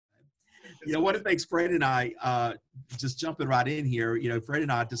You know, one of the things Fred and I, just jumping right in here, you know, Fred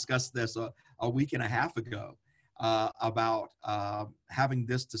and I discussed this a week and a half ago about having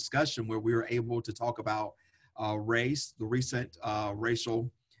this discussion where we were able to talk about race, the recent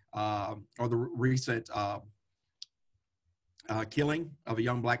racial or the recent killing of a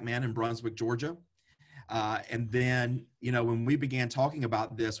young black man in Brunswick, Georgia. And then, you know, when we began talking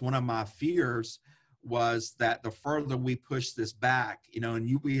about this, one of my fears was that the further we push this back, you know,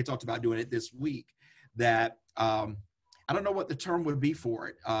 and we had talked about doing it this week, that I don't know what the term would be for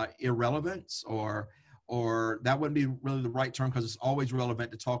it, irrelevance, or that wouldn't be really the right term, because it's always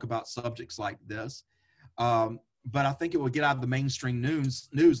relevant to talk about subjects like this. But I think it would get out of the mainstream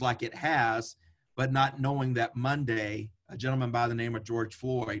news like it has, but not knowing that Monday, a gentleman by the name of George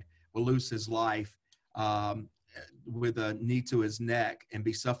Floyd will lose his life with a knee to his neck and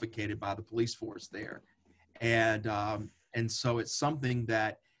be suffocated by the police force there. And so it's something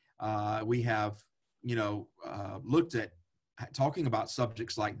that we have, you know, looked at talking about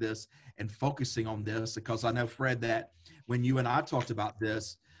subjects like this and focusing on this, because I know, Fred, that when you and I talked about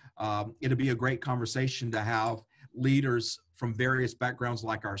this, it'll be a great conversation to have leaders from various backgrounds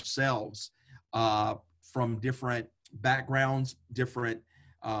like ourselves, from different backgrounds, different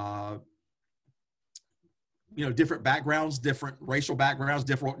different backgrounds, different racial backgrounds,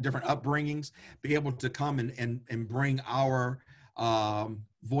 different upbringings, be able to come and bring our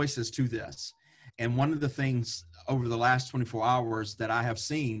voices to this. And one of the things over the last 24 hours that I have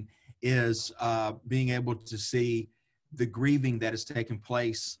seen is being able to see the grieving that has taken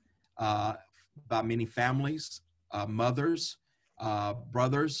place by many families, mothers,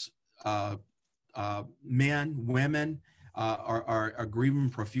 brothers, men, women are grieving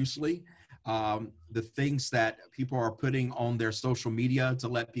profusely. The things that people are putting on their social media to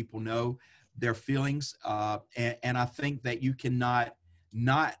let people know their feelings. And I think that you cannot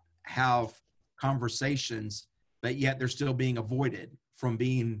not have conversations, but yet they're still being avoided from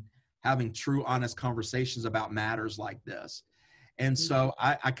having true, honest conversations about matters like this. And so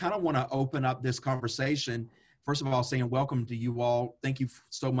I kind of want to open up this conversation, first of all, saying welcome to you all. Thank you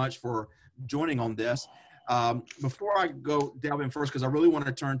so much for joining on this. Before I go delve in first, because I really want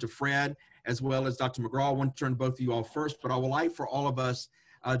to turn to Fred as well as Dr. McGraw, I want to turn to both of you all first, but I would like for all of us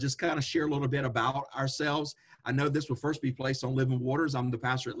just kind of share a little bit about ourselves. I know this will first be placed on Living Waters. I'm the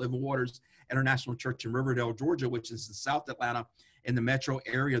pastor at Living Waters International Church in Riverdale, Georgia, which is in South Atlanta in the metro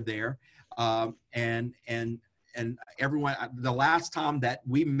area there. And everyone, the last time that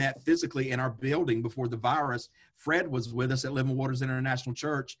we met physically in our building before the virus, Fred was with us at Living Waters International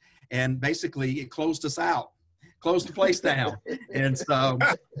Church, and basically it closed us out, closed the place down. And so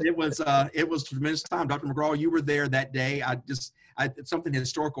it was a tremendous time. Dr. McGraw, you were there that day. Something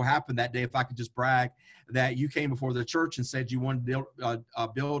historical happened that day, if I could just brag, that you came before the church and said you wanted to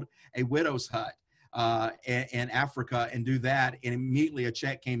build a widow's hut in Africa and do that. And immediately a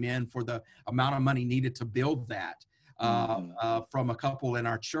check came in for the amount of money needed to build that from a couple in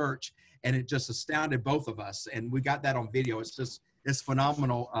our church. And it just astounded both of us. And we got that on video. It's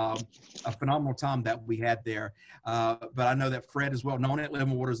phenomenal, a phenomenal time that we had there. But I know that Fred is well known at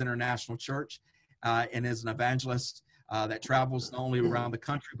Living Waters International Church and is an evangelist that travels not only around the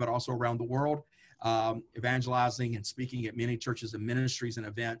country, but also around the world, evangelizing and speaking at many churches and ministries and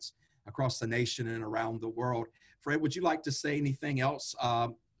events across the nation and around the world. Fred, would you like to say anything else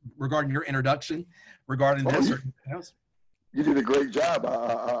regarding your introduction regarding this or anything else? You did a great job.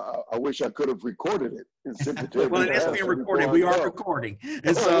 I wish I could have recorded it and sent it to well, it is being recorded. We are recording.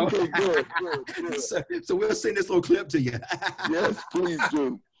 And so, okay, good. So we'll send this little clip to you. Yes, please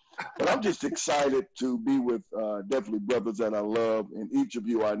do. But I'm just excited to be with definitely brothers that I love, and each of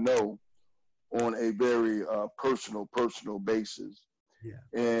you I know on a very personal basis.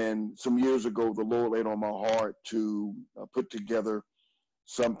 Yeah. And some years ago, the Lord laid on my heart to put together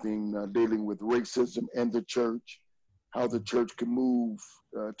something dealing with racism and the church, how the church can move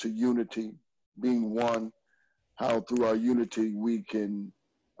to unity, being one, how through our unity we can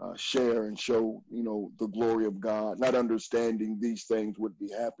share and show, the glory of God, not understanding these things would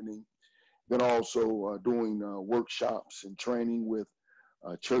be happening. Then also doing workshops and training with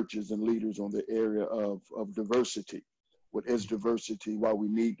churches and leaders on the area of diversity. What is diversity, why we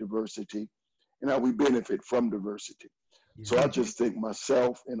need diversity, and how we benefit from diversity. Yeah. So I just think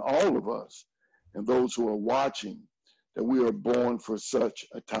myself and all of us and those who are watching that we are born for such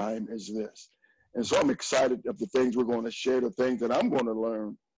a time as this. And so I'm excited of the things we're going to share, the things that I'm going to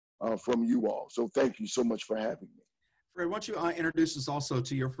learn from you all. So thank you so much for having me. Fred, why don't you introduce us also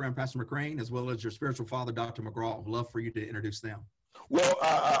to your friend, Pastor McCrane, as well as your spiritual father, Dr. McGraw. I'd love for you to introduce them. Well,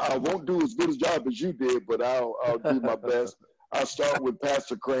 I won't do as good a job as you did, but I'll do my best. I'll start with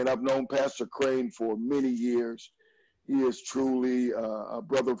Pastor Crane. I've known Pastor Crane for many years. He is truly a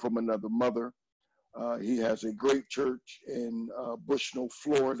brother from another mother. He has a great church in Bushnell,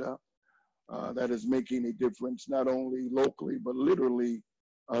 Florida, that is making a difference not only locally, but literally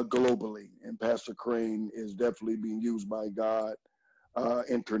globally. And Pastor Crane is definitely being used by God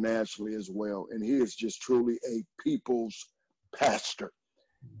internationally as well. And he is just truly a people's pastor.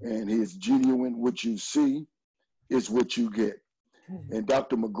 And he is genuine. What you see is what you get. And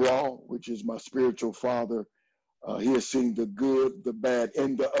Dr. McGraw, which is my spiritual father, he has seen the good, the bad,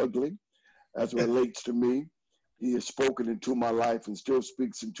 and the ugly as it relates to me. He has spoken into my life and still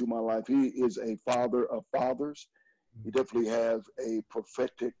speaks into my life. He is a father of fathers. He definitely has a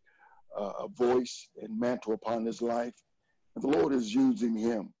prophetic voice and mantle upon his life. And the Lord is using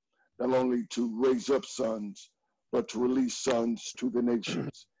him not only to raise up sons, but to release sons to the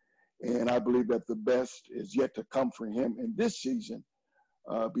nations. And I believe that the best is yet to come for him in this season,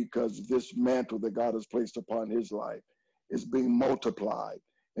 because this mantle that God has placed upon his life is being multiplied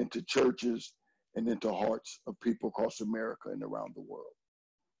into churches and into hearts of people across America and around the world.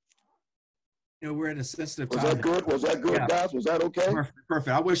 You know, we're in a sensitive Was time. that good? Was that good, guys? Was that okay?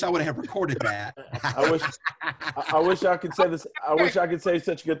 Perfect. I wish I would have recorded that. I wish I could say this. I wish I could say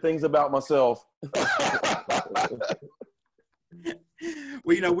such good things about myself.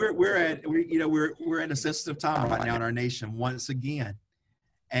 Well, you know, we're at a sensitive time right now in our nation once again,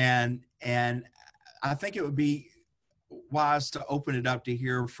 and I think it would be wise to open it up to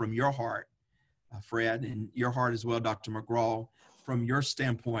hear from your heart, Fred, and your heart as well, Dr. McGraw, from your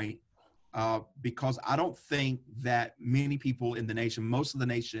standpoint, because I don't think that many people in the nation, most of the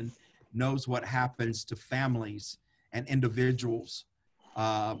nation, knows what happens to families and individuals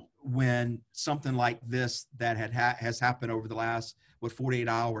when something like this that has happened over the last 48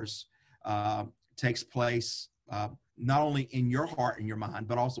 hours takes place, not only in your heart and your mind,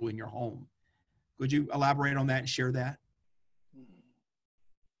 but also in your home. Could you elaborate on that and share that?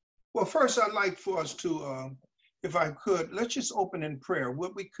 Well, first, I'd like for us to, if I could, let's just open in prayer.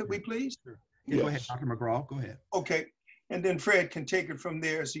 Could we please? Sure. Yeah, yes. Go ahead, Dr. McGraw. Go ahead. Okay. And then Fred can take it from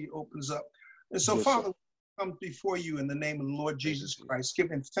there as he opens up. And so, yes, Father, we come before you in the name of the Lord Jesus Christ,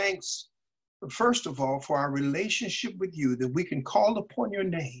 giving thanks, first of all, for our relationship with you, that we can call upon your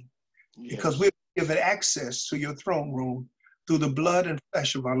name, yes, because we're given access to your throne room through the blood and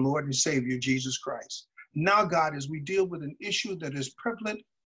flesh of our Lord and Savior, Jesus Christ. Now, God, as we deal with an issue that is prevalent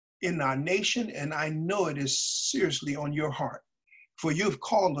in our nation, and I know it is seriously on your heart, for you've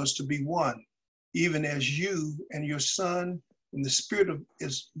called us to be one, even as you and your Son and the Spirit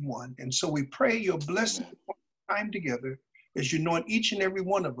is one. And so we pray your blessing time together as you anoint each and every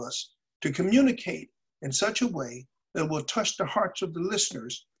one of us to communicate in such a way that will touch the hearts of the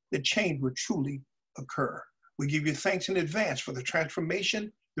listeners, that change will truly occur. We give you thanks in advance for the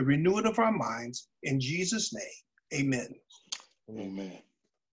transformation, the renewing of our minds. In Jesus' name, amen. Amen.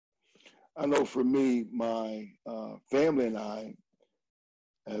 I know for me, my family and I,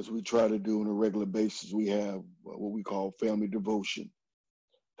 as we try to do on a regular basis, we have what we call family devotion,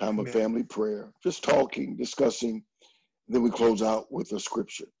 time of family prayer, just talking, discussing, then we close out with a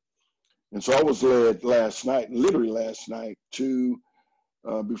scripture. And so I was led literally last night, to,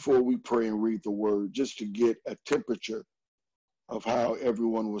 before we pray and read the word, just to get a temperature of how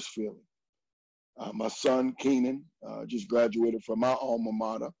everyone was feeling. My son, Keenan, just graduated from my alma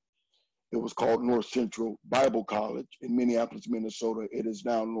mater. It was called North Central Bible College in Minneapolis, Minnesota. It is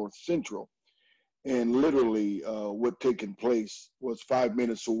now North Central. And literally what taken place was 5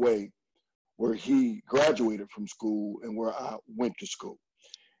 minutes away where he graduated from school and where I went to school.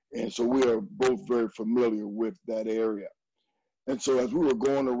 And so we are both very familiar with that area. And so as we were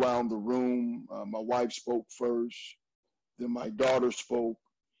going around the room, my wife spoke first, then my daughter spoke,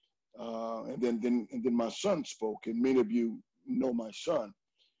 and then my son spoke. And many of you know my son.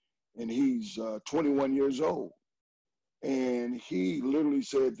 And he's 21 years old. And he literally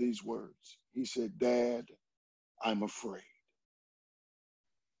said these words. He said, "Dad, I'm afraid.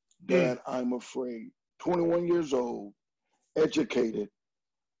 Dad, I'm afraid." 21 years old, educated,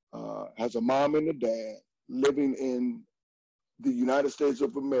 has a mom and a dad, living in the United States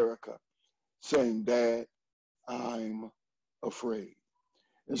of America, saying, "Dad, I'm afraid."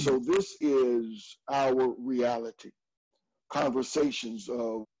 And so this is our reality. Conversations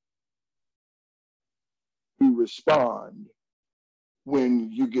of you respond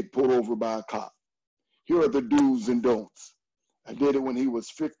when you get pulled over by a cop. Here are the do's and don'ts. I did it when he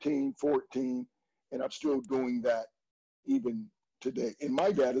was 15, 14, and I'm still doing that even today. And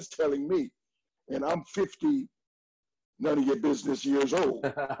my dad is telling me, and I'm 59 none of your business years old.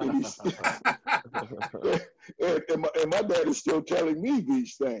 And, and my dad is still telling me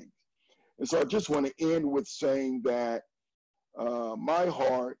these things. And so I just want to end with saying that my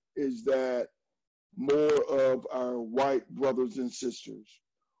heart is that more of our white brothers and sisters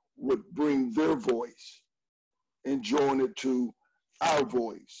would bring their voice and join it to our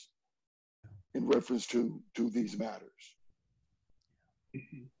voice in reference to these matters.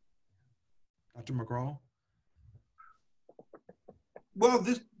 Dr. McGraw? Well,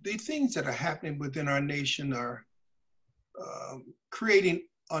 the things that are happening within our nation are creating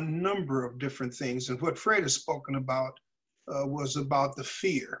a number of different things. And what Fred has spoken about was about the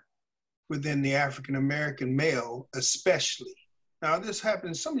fear within the African-American male, especially. Now, this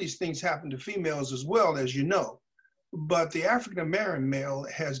happens, some of these things happen to females as well, as you know, but the African-American male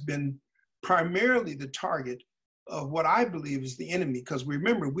has been primarily the target of what I believe is the enemy, because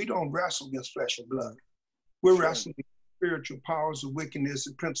remember, we don't wrestle against flesh and blood. We're wrestling against spiritual powers of wickedness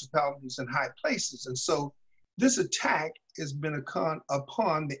and principalities in high places. And so this attack has been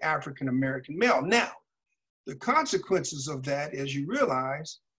upon the African-American male. Now, the consequences of that, as you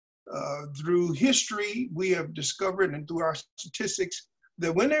realize, through history, we have discovered, and through our statistics,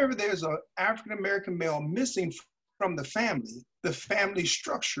 that whenever there's an African-American male missing from the family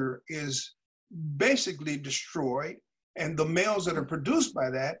structure is basically destroyed, and the males that are produced by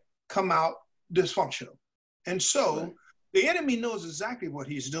that come out dysfunctional. And so the enemy knows exactly what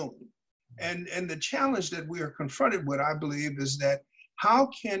he's doing. And the challenge that we are confronted with, I believe, is that how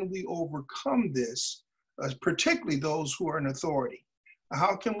can we overcome this, particularly those who are in authority?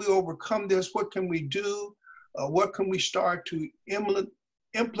 How can we overcome this? What can we do? What can we start to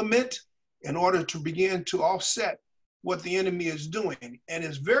implement in order to begin to offset what the enemy is doing? And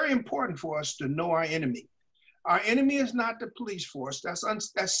it's very important for us to know our enemy. Our enemy is not the police force.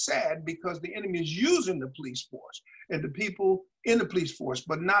 That's sad, because the enemy is using the police force and the people in the police force,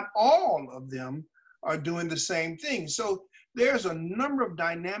 but not all of them are doing the same thing. So there's a number of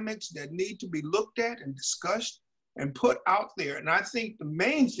dynamics that need to be looked at and discussed and put out there. And I think the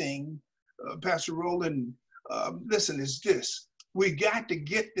main thing, Pastor Rowland, listen, is this: we got to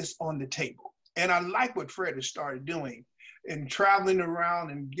get this on the table. And I like what Fred has started doing and traveling around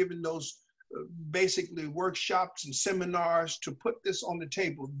and giving those basically workshops and seminars to put this on the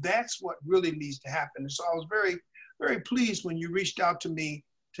table. That's what really needs to happen. And so I was very, very pleased when you reached out to me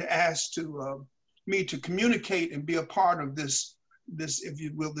to ask me to communicate and be a part of this, if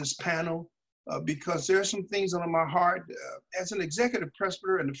you will, this panel, because there are some things on my heart. As an executive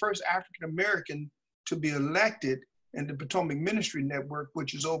presbyter and the first African-American to be elected in the Potomac Ministry Network,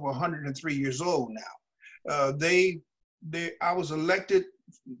 which is over 103 years old now. I was elected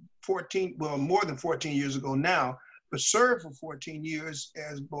more than 14 years ago now, but served for 14 years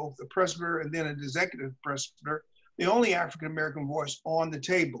as both a presbyter and then an executive presbyter, the only African-American voice on the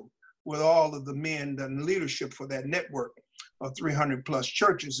table with all of the men and leadership for that network of 300 plus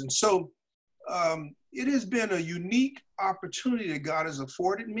churches. And so it has been a unique opportunity that God has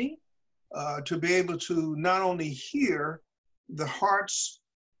afforded me to be able to not only hear the hearts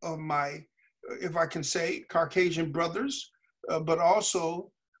of my, if I can say, Caucasian brothers, but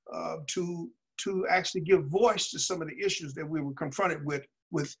also to actually give voice to some of the issues that we were confronted with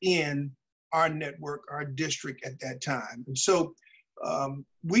within our network, our district at that time. And so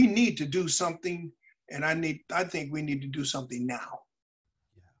we need to do something, and I think we need to do something now.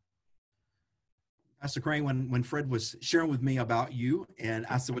 Yeah. Pastor Crane, when Fred was sharing with me about you, and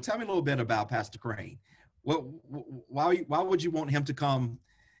I said, well, tell me a little bit about Pastor Crane. Why would you want him to come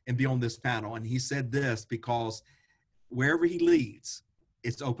and be on this panel? And he said this, because wherever he leads,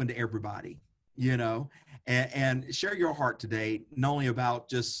 it's open to everybody, you know, and share your heart today, not only about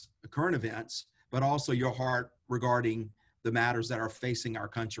just the current events, but also your heart regarding the matters that are facing our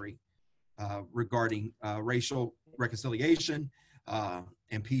country, regarding racial reconciliation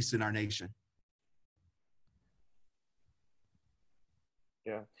and peace in our nation.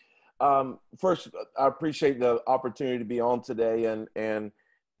 Yeah. First, I appreciate the opportunity to be on today, and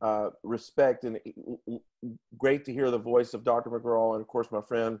respect and great to hear the voice of Dr. McGraw and, of course, my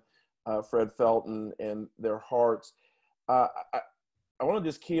friend Fred Felton and their hearts. I want to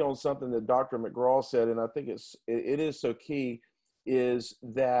just key on something that Dr. McGraw said, and I think it is so key, is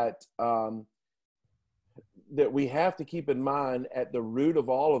that that we have to keep in mind at the root of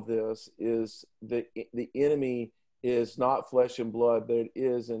all of this is the enemy is not flesh and blood, but it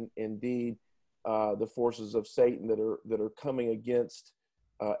is indeed the forces of Satan that are coming against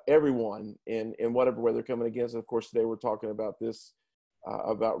everyone in whatever way they're coming against. Of course, today we're talking about this,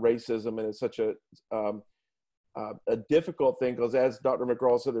 about racism, and it's such a difficult thing, because as Dr.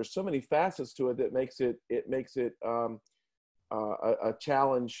 McGraw said, there's so many facets to it that makes it a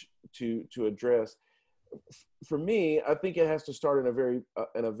challenge to address. For me, I think it has to start in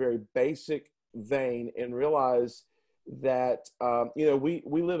a very basic vein, and realize that we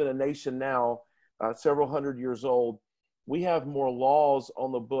live in a nation now, several hundred years old. We have more laws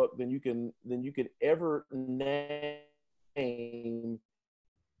on the book than you could ever name,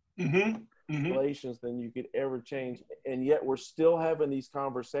 regulations than you could ever change, and yet we're still having these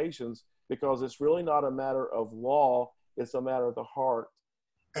conversations because it's really not a matter of law; it's a matter of the heart.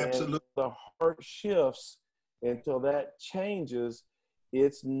 Absolutely. And the heart shifts until that changes.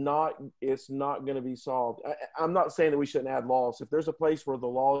 It's not going to be solved. I'm not saying that we shouldn't add laws. If there's a place where the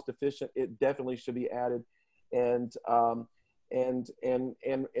law is deficient, it definitely should be added. And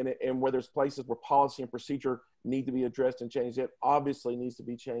where there's places where policy and procedure need to be addressed and changed, it obviously needs to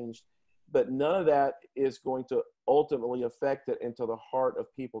be changed. But none of that is going to ultimately affect it until the heart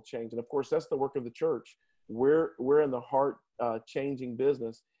of people change. And of course, that's the work of the church. We're in the heart changing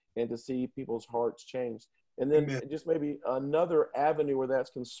business, and to see people's hearts change. And then Amen. Just maybe another avenue where that's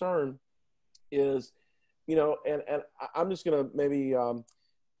concerned is, and I'm just going to maybe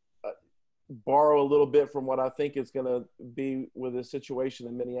borrow a little bit from what I think is going to be with the situation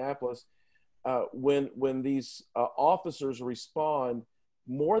in Minneapolis. When these officers respond,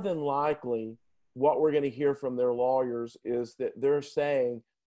 more than likely what we're going to hear from their lawyers is that they're saying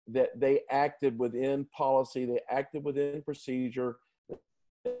that they acted within policy, they acted within procedure,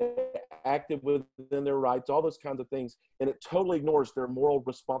 they acted within their rights, all those kinds of things. And it totally ignores their moral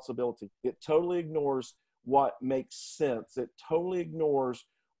responsibility. It totally ignores what makes sense. It totally ignores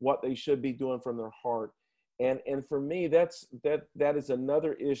what they should be doing from their heart. And for me, that is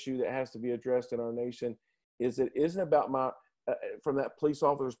another issue that has to be addressed in our nation. Is it isn't about my from that police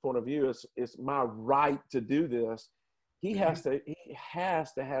officer's point of view, it's my right to do this. He has to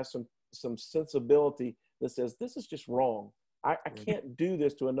have some sensibility that says this is just wrong. I can't do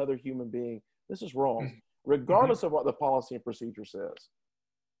this to another human being. This is wrong, regardless of what the policy and procedure says.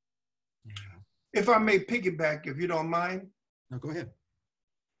 If I may piggyback, if you don't mind. No, go ahead.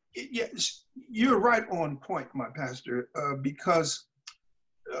 Yes, you're right on point, my pastor, because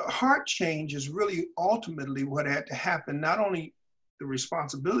heart change is really ultimately what had to happen, not only the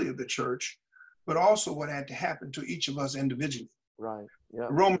responsibility of the church, but also what had to happen to each of us individually. Right. Yeah.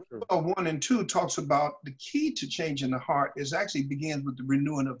 Romans 12, 1 and 2 talks about the key to changing the heart is actually begins with the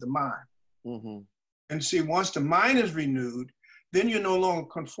renewing of the mind. Mm-hmm. And see, once the mind is renewed, then you're no longer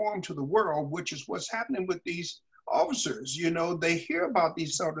conformed to the world, which is what's happening with these officers. They hear about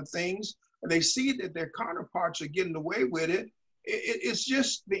these sort of things, and they see that their counterparts are getting away with it. It's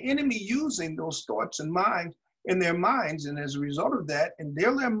just the enemy using those thoughts and minds in their minds. And as a result of that,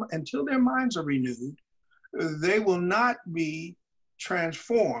 until their minds are renewed, they will not be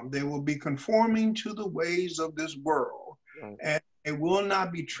transformed. They will be conforming to the ways of this world. Right. And they will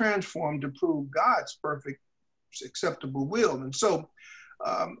not be transformed to prove God's perfect, acceptable will. And so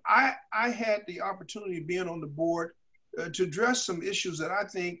I had the opportunity of being on the board to address some issues that I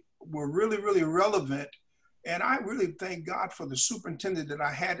think were really, really relevant. And I really thank God for the superintendent that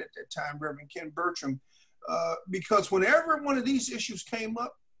I had at that time, Reverend Ken Bertram, because whenever one of these issues came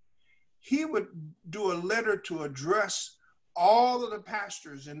up, he would do a letter to address all of the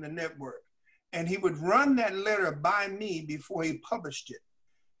pastors in the network. And he would run that letter by me before he published it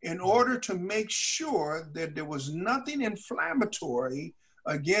in order to make sure that there was nothing inflammatory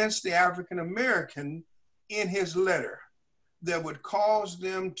against the African American in his letter that would cause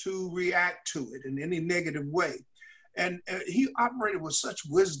them to react to it in any negative way. And he operated with such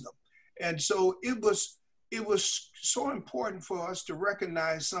wisdom. And so it was so important for us to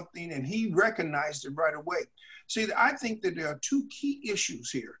recognize something, and he recognized it right away. See, I think that there are two key issues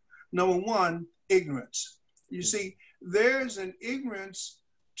here. Number one, ignorance. You see, there's an ignorance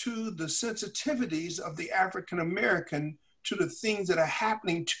to the sensitivities of the African American to the things that are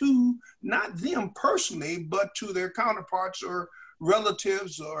happening to not them personally, but to their counterparts or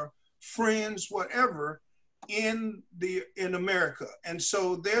relatives or friends, whatever, in America. And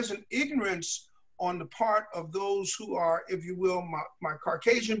so there's an ignorance on the part of those who are, if you will, my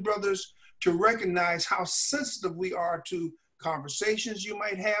Caucasian brothers, to recognize how sensitive we are to conversations you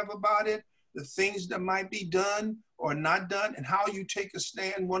might have about it, the things that might be done or not done, and how you take a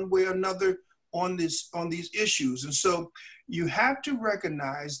stand one way or another on these issues. And so you have to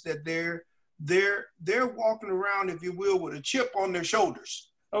recognize that they're walking around, if you will, with a chip on their shoulders.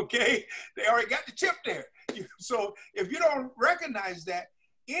 Okay, they already got the chip there. So if you don't recognize that,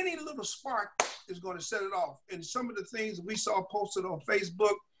 any little spark is going to set it off. And some of the things we saw posted on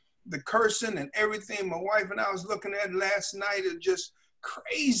Facebook, the cursing and everything my wife and I was looking at last night, it just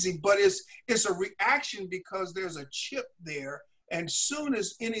crazy, but it's a reaction because there's a chip there. And soon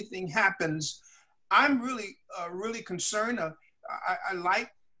as anything happens, I'm really concerned. I like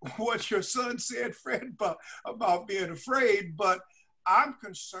what your son said, Fred, about being afraid, but I'm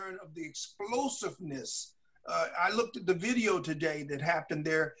concerned of the explosiveness. I looked at the video today that happened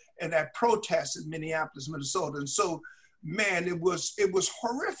there and that protest in Minneapolis, Minnesota. And so, man, it was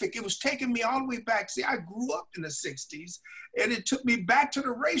horrific. It was taking me all the way back. See, I grew up in the 60s, and it took me back to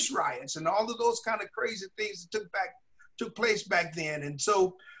the race riots and all of those kind of crazy things that took place back then. And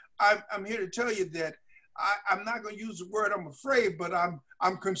so I'm here to tell you that I'm not going to use the word I'm afraid, but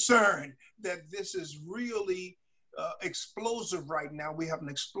I'm concerned that this is really explosive right now. We have an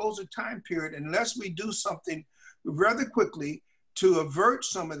explosive time period. Unless we do something rather quickly to avert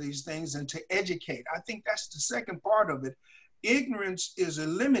some of these things and to educate. I think that's the second part of it. Ignorance is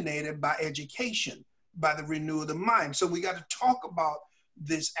eliminated by education, by the renewal of the mind. So we got to talk about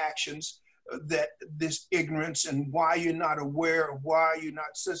these actions, that this ignorance, and why you're not aware, of why you're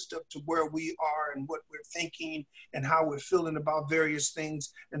not sensitive to where we are and what we're thinking and how we're feeling about various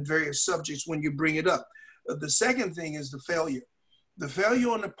things and various subjects when you bring it up. The second thing is the failure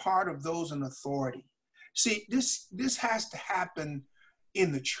on the part of those in authority. See, this has to happen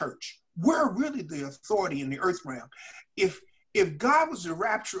in the church. We're really the authority in the earth realm. If God was to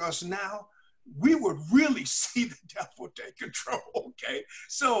rapture us now, we would really see the devil take control, okay?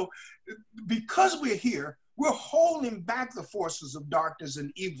 So because we're here, we're holding back the forces of darkness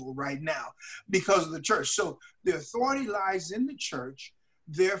and evil right now because of the church. So the authority lies in the church.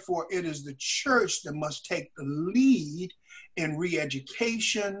 Therefore, it is the church that must take the lead in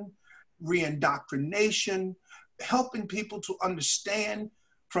re-education, re-indoctrination, helping people to understand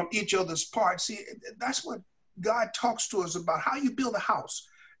from each other's parts. See, that's what God talks to us about, how you build a house.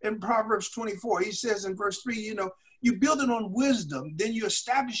 In Proverbs 24, he says in verse 3, you build it on wisdom, then you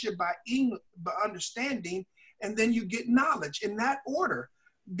establish it by understanding, and then you get knowledge in that order.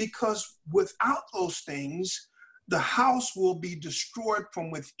 Because without those things, the house will be destroyed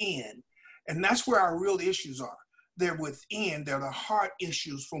from within. And that's where our real issues are. They're within. They're the heart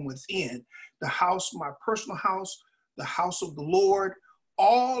issues from within. The house, my personal house, the house of the Lord,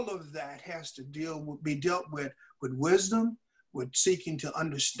 all of that has to be dealt with wisdom, with seeking to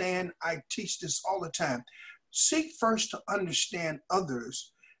understand. I teach this all the time. Seek first to understand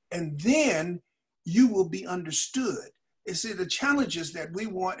others, and then you will be understood. You see, the challenge is that we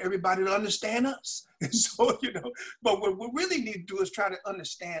want everybody to understand us. And so, but what we really need to do is try to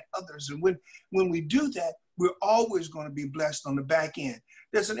understand others. And when we do that, we're always going to be blessed on the back end.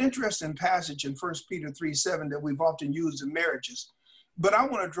 There's an interesting passage in 1 Peter 3:7 that we've often used in marriages. But I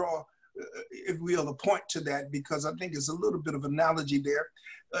want to draw, if we will, a point to that, because I think it's a little bit of analogy there.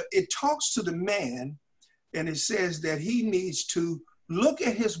 It talks to the man, and it says that he needs to look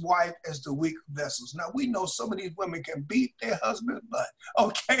at his wife as the weak vessels. Now, we know some of these women can beat their husband's butt,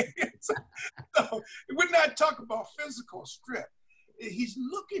 okay? So we're not talking about physical strength. He's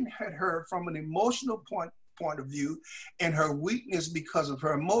looking at her from an emotional point of view and her weakness because of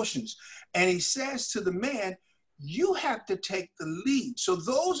her emotions. And he says to the man, you have to take the lead. So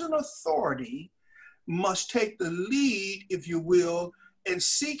those in authority must take the lead, if you will, in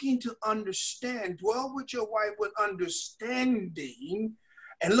seeking to understand. Dwell with your wife with understanding.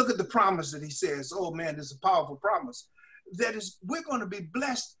 And look at the promise that he says. Oh man, this is a powerful promise. That is, we're going to be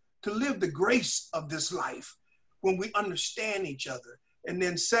blessed to live the grace of this life when we understand each other. And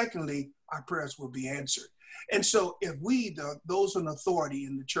then secondly, our prayers will be answered. And so if we, those in authority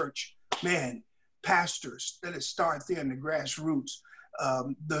in the church, man, pastors, let it start there in the grassroots.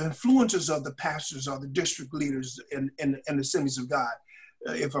 The influencers of the pastors are the district leaders in the Assemblies of God.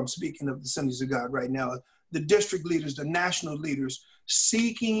 If I'm speaking of the Assemblies of God right now, the district leaders, the national leaders,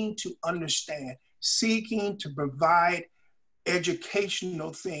 seeking to understand, seeking to provide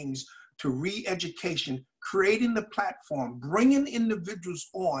educational things to re-education, creating the platform, bringing individuals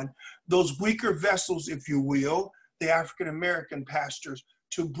on, those weaker vessels, if you will, the African-American pastors,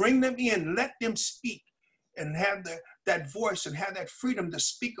 to bring them in, let them speak and have that voice and have that freedom to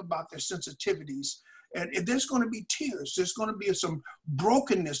speak about their sensitivities. And there's going to be tears. There's going to be some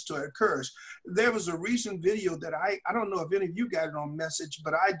brokenness to occurs. There was a recent video that I don't know if any of you got it on message,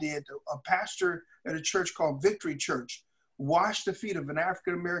 but I did. A pastor at a church called Victory Church washed the feet of an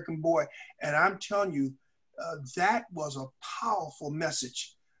African-American boy. And I'm telling you, that was a powerful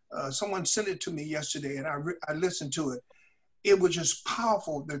message. Someone sent it to me yesterday and I listened to it. It was just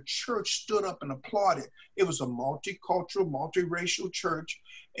powerful. The church stood up and applauded. It was a multicultural, multiracial church.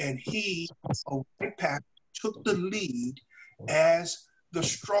 And he, a white pastor, took the lead as the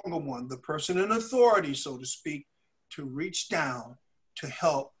stronger one, the person in authority, so to speak, to reach down to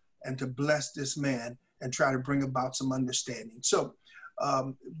help and to bless this man and try to bring about some understanding. So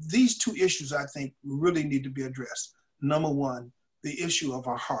these two issues, I think, really need to be addressed. Number one, the issue of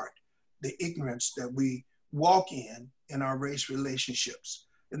our heart, the ignorance that we walk in our race relationships.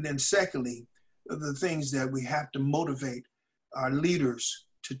 And then secondly, the things that we have to motivate our leaders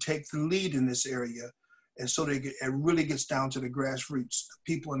to take the lead in this area. And so it really gets down to the grassroots, the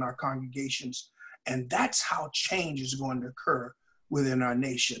people in our congregations. And that's how change is going to occur within our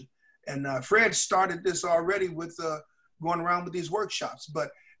nation. And Fred started this already with going around with these workshops,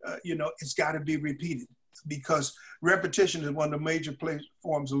 but it's got to be repeated, because repetition is one of the major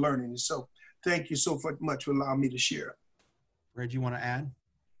forms of learning. So thank you so much for allowing me to share. Fred, you want to add?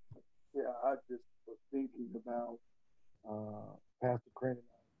 Yeah, I just was thinking about Pastor Crane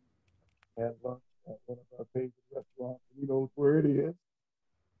and I had lunch at one of our favorite restaurants. He knows where it is.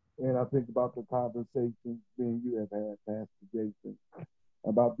 And I think about the conversations me and you have had, Pastor Jason,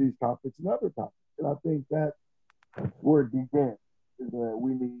 about these topics and other topics. And I think that's where it begins, is that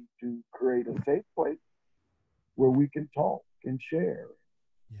we need to create a safe place where we can talk and share,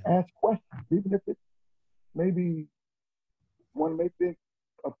 ask questions, even if it's maybe one may think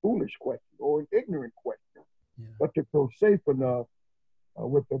a foolish question or an ignorant question, but to feel safe enough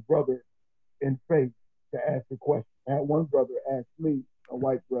with a brother in faith to ask a question. I had one brother ask me, a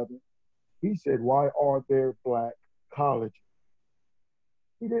white brother, he said, "Why are there black colleges?"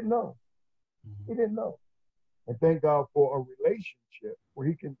 He didn't know. He didn't know. And thank God for a relationship where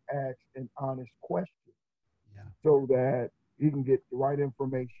he can ask an honest question so that he can get the right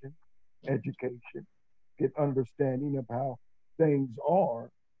information, education, get understanding of how things are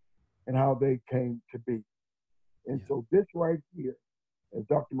and how they came to be. And so this right here, as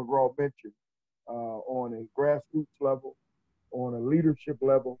Dr. McGraw mentioned, on a grassroots level, on a leadership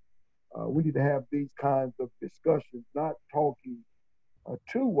level, we need to have these kinds of discussions, not talking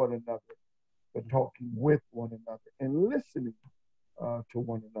to one another, but talking with one another and listening to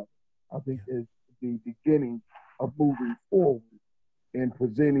one another. I think is the beginning of moving forward in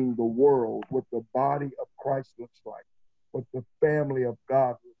presenting the world what the body of Christ looks like, what the family of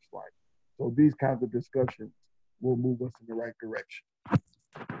God looks like. So these kinds of discussions will move us in the right direction.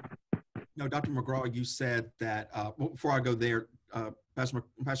 No, Dr. McGraw, you said that, before I go there, Pastor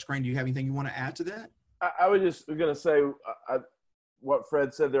Crane, do you have anything you want to add to that? I was just going to say what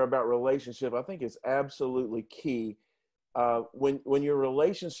Fred said there about relationship. I think is absolutely key. When your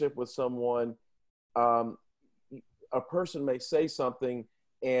relationship with someone, a person may say something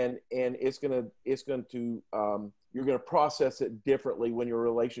and it's going to you're going to process it differently when your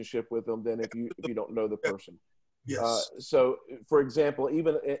relationship with them than if you don't know the person. Yes. So for example,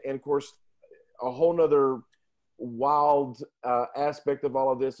 even, and of course, a whole nother wild aspect of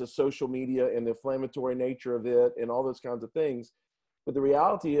all of this is social media and the inflammatory nature of it and all those kinds of things. But the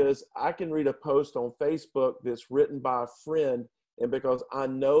reality is I can read a post on Facebook that's written by a friend, and because I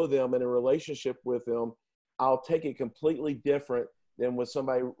know them and in a relationship with them, I'll take it completely different than when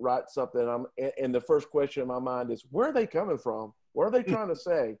somebody writes something. And the first question in my mind is, where are they coming from? What are they trying to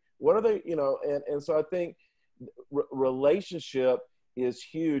say? What are they, and so I think relationship is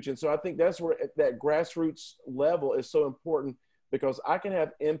huge. And so I think that's where that grassroots level is so important, because I can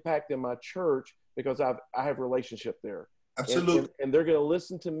have impact in my church because I have relationship there. Absolutely. And they're going to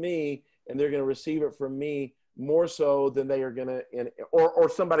listen to me and they're going to receive it from me more so than they are going to, or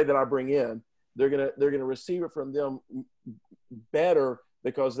somebody that I bring in, they're going to receive it from them better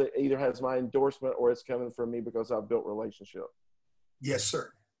because it either has my endorsement or it's coming from me because I've built relationship. Yes,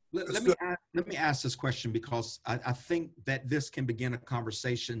 sir. Let me ask this question, because I think that this can begin a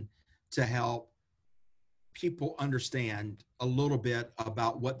conversation to help people understand a little bit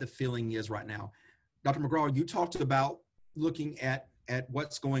about what the feeling is right now. Dr. McGraw, you talked about looking at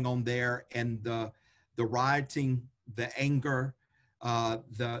what's going on there and the rioting, the anger,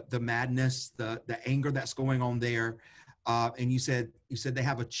 the madness, the anger that's going on there. And you said they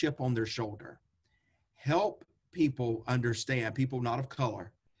have a chip on their shoulder. Help people understand, people not of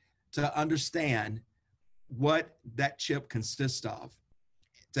color, to understand what that chip consists of,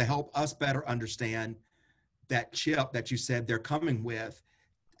 to help us better understand that chip that you said they're coming with.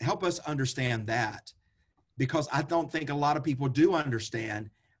 Help us understand that, because I don't think a lot of people do understand.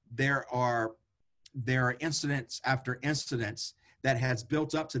 There are incidents after incidents that has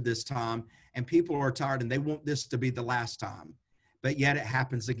built up to this time, and people are tired and they want this to be the last time, but yet it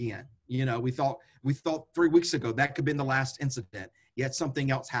happens again. We thought 3 weeks ago that could have been the last incident, yet something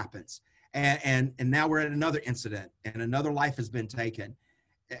else happens. And now we're at another incident and another life has been taken.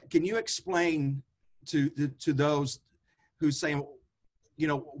 Can you explain to those who say,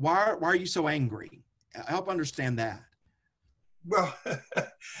 why are you so angry? Help understand that. Well,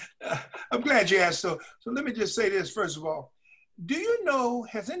 I'm glad you asked. So let me just say this first of all. Do you know,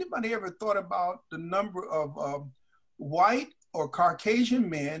 has anybody ever thought about the number of white or Caucasian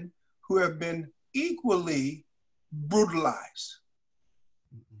men who have been equally brutalized?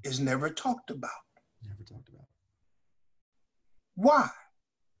 Is never talked about. Never talked about. Why?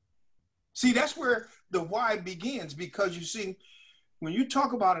 See, that's where the why begins, because you see, when you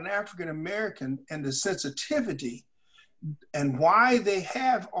talk about an African American and the sensitivity and why they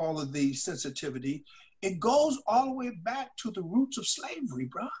have all of these sensitivity, it goes all the way back to the roots of slavery,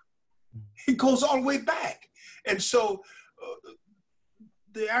 bro. It goes all the way back. And so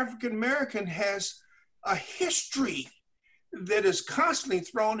the African American has a history that is constantly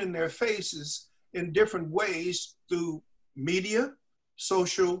thrown in their faces in different ways through media,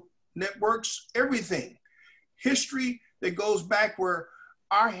 social networks, everything. History that goes back where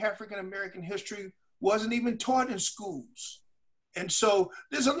our African American history wasn't even taught in schools. And so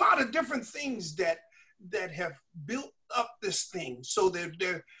there's a lot of different things that have built up this thing. So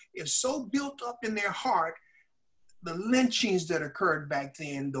there is so built up in their heart, the lynchings that occurred back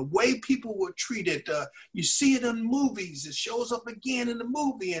then, the way people were treated. You see it in movies. It shows up again in the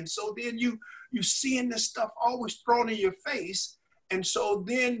movie. And so then you seeing this stuff always thrown in your face. And so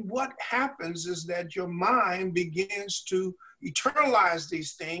then what happens is that your mind begins to eternalize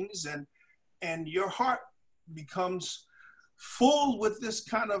these things, and your heart becomes full with this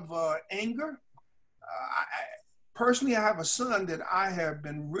kind of anger. Personally, I have a son that I have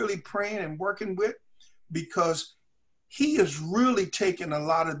been really praying and working with, because he is really taking a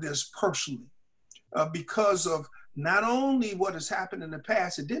lot of this personally, because of not only what has happened in the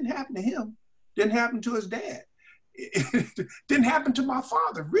past. It didn't happen to him, didn't happen to his dad. It didn't happen to my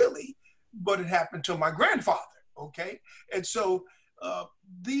father, really, but it happened to my grandfather, okay? And so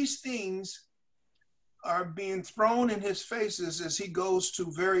these things are being thrown in his faces as he goes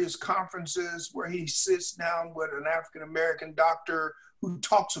to various conferences where he sits down with an African-American doctor who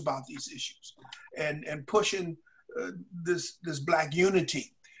talks about these issues and pushing this Black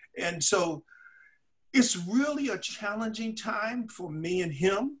unity. And so it's really a challenging time for me and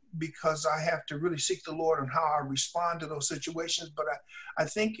him, because I have to really seek the Lord on how I respond to those situations. But I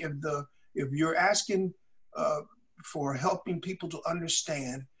think if you're asking for helping people to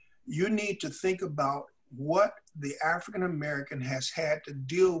understand, you need to think about what the African American has had to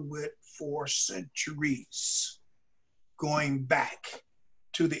deal with for centuries, going back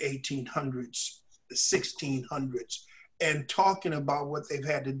to the 1800s, the 1600s, and talking about what they've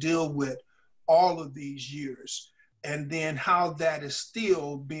had to deal with all of these years, and then how that is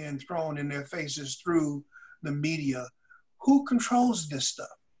still being thrown in their faces through the media. Who controls this stuff?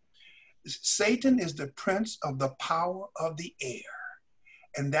 Satan is the prince of the power of the air.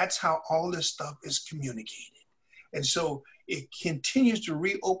 And that's how all this stuff is communicated. And so it continues to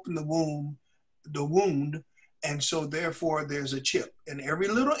reopen the wound. And so therefore there's a chip. And every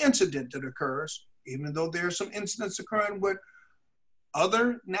little incident that occurs, even though there's some incidents occurring with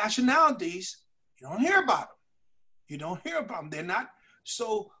other nationalities, you don't hear about them. You don't hear about them. They're not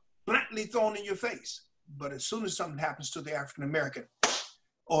so bluntly thrown in your face. But as soon as something happens to the African American,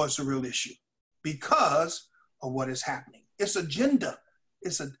 oh, it's a real issue because of what is happening. It's agenda.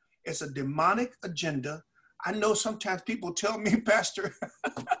 It's a demonic agenda. I know sometimes people tell me, Pastor,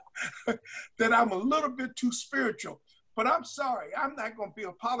 that I'm a little bit too spiritual, but I'm sorry. I'm not going to be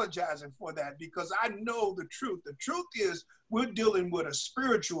apologizing for that, because I know the truth. The truth is we're dealing with a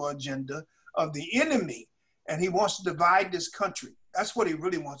spiritual agenda of the enemy, and he wants to divide this country. That's what he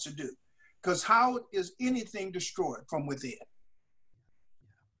really wants to do, because how is anything destroyed? From within.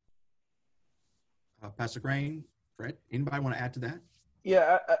 Pastor Crane, Fred, anybody want to add to that?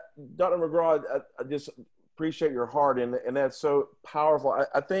 Yeah, Dr. McGraw, I just appreciate your heart, and that's so powerful.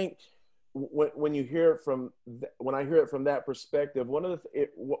 I think when you hear it from, when I hear it from that perspective, one of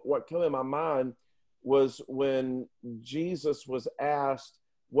what came in my mind was when Jesus was asked,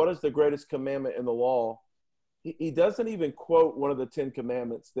 "What is the greatest commandment in the law?" He doesn't even quote one of the 10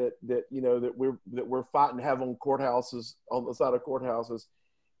 commandments that we're fighting to have on courthouses, on the side of courthouses.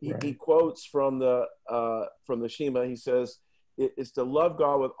 He quotes from the Shema. He says, it's to love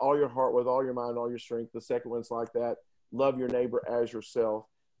God with all your heart, with all your mind, all your strength. The second one's like that. Love your neighbor as yourself.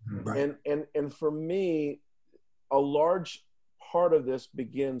 Right. And for me, a large part of this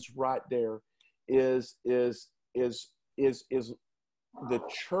begins right there. Is the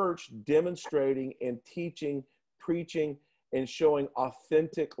church demonstrating and teaching, preaching, and showing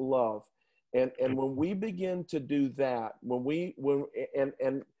authentic love. And when we begin to do that,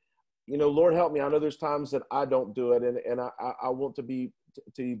 and Lord help me, I know there's times that I don't do it, and I want to be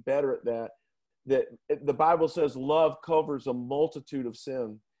better at that. that the Bible says love covers a multitude of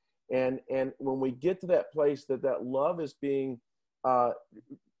sin. And when we get to that place that love is being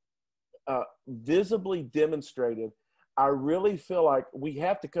visibly demonstrated, I really feel like we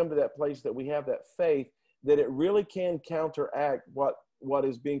have to come to that place that we have that faith that it really can counteract what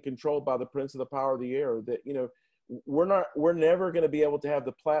is being controlled by the prince of the power of the air. That, you know, we're never going to be able to have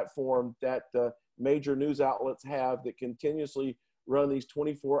the platform that the major news outlets have that continuously run these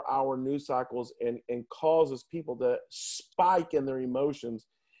 24-hour news cycles and causes people to spike in their emotions.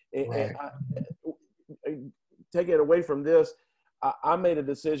 Right. And take it away from this, I made a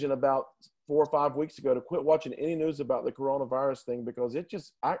decision about 4 or 5 weeks ago to quit watching any news about the coronavirus thing, because it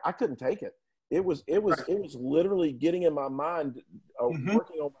just, I couldn't take it. It was literally getting in my mind,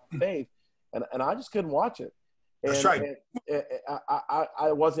 working on my faith, and I just couldn't watch it. And, That's right. And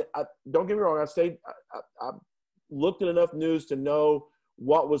I wasn't, don't get me wrong, I looked at enough news to know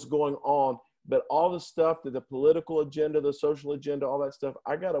what was going on, but all the stuff, the political agenda, the social agenda, all that stuff,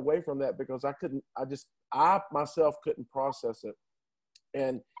 I got away from that because I myself couldn't process it.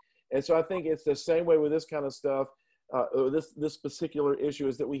 And so I think it's the same way with this kind of stuff, this particular issue,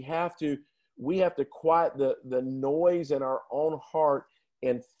 is that we have to quiet the noise in our own heart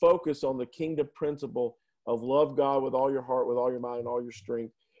and focus on the kingdom principle of love God with all your heart, with all your mind, and all your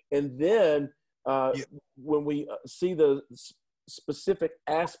strength. And then when we see the specific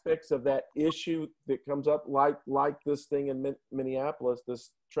aspects of that issue that comes up, like this thing in Minneapolis,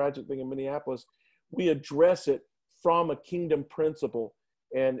 this tragic thing in Minneapolis, we address it from a kingdom principle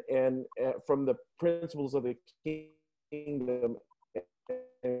and from the principles of the kingdom.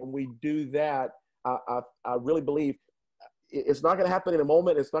 And when we do that, I really believe it's not going to happen in a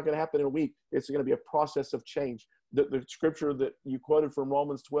moment. It's not going to happen in a week. It's going to be a process of change. The scripture that you quoted from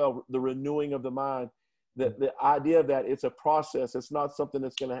Romans 12, the renewing of the mind, the idea of that it's a process. It's not something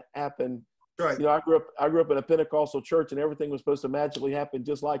that's going to happen. Right. You know, I grew up in a Pentecostal church, and everything was supposed to magically happen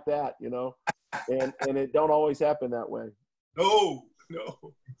just like that, you know, and it don't always happen that way. No.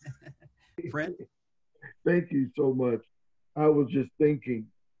 Fred? Thank you so much. I was just thinking,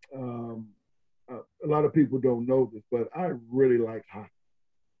 a lot of people don't know this, but I really like hockey.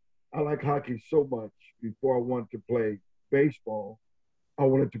 I like hockey so much. Before I wanted to play baseball, I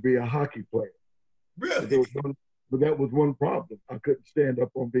wanted to be a hockey player. Really? But that was one problem. I couldn't stand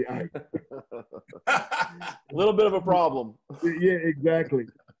up on the ice. A little bit of a problem. Yeah, exactly.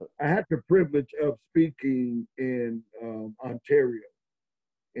 I had the privilege of speaking in Ontario,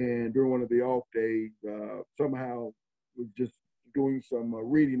 and during one of the off days, somehow was just doing some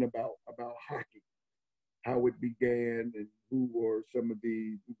reading about hockey, how it began, and who were some of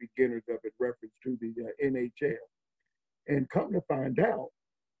the beginners of it, reference to the NHL, and come to find out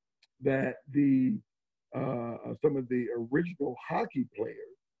that some of the original hockey players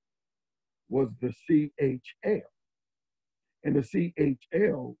was the CHL. And the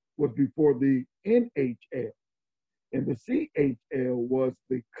CHL was before the NHL. And the CHL was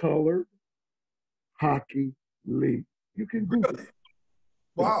the Colored Hockey League. You can Google it.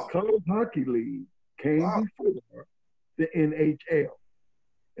 Wow. The Colored Hockey League came before the NHL.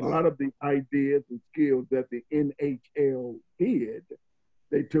 And a lot of the ideas and skills that the NHL did,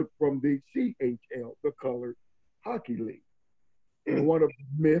 they took from the CHL, the Colored Hockey League. And one of the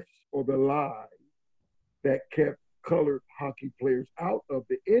myths or the lies that kept colored hockey players out of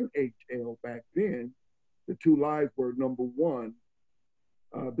the NHL back then, the two lies were, number one,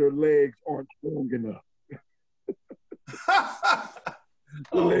 their legs aren't strong enough.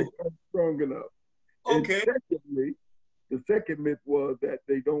 Their legs aren't strong enough. Okay. And secondly, the second myth was that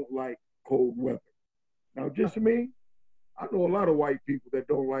they don't like cold weather. Now, just me, I know a lot of white people that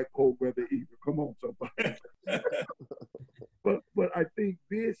don't like cold weather either. Come on, somebody. But I think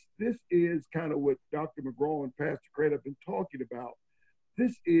this is kind of what Dr. McGraw and Pastor Craig have been talking about.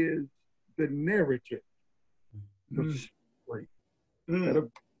 This is the narrative, the story that have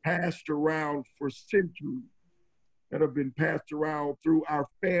passed around for centuries, that have been passed around through our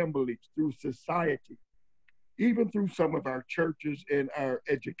families, through society, even through some of our churches and our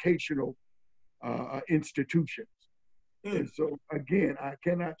educational institutions. And so, again, I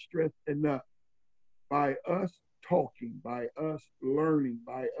cannot stress enough, by us talking, by us learning,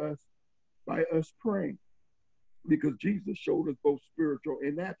 by us praying, because Jesus showed us both spiritual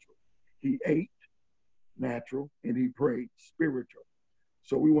and natural. He ate natural and he prayed spiritual.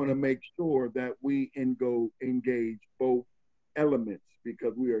 So we want to make sure that we engage both elements,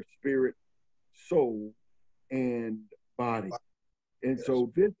 because we are spirit, soul, and body. And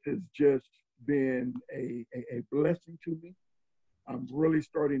so this has just been a blessing to me. I'm really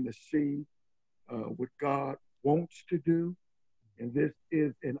starting to see what God wants to do And this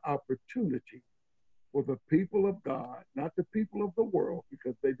is an opportunity for the people of God, not the people of the world,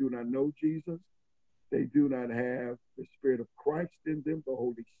 because they do not know Jesus. They do not have the Spirit of Christ in them, the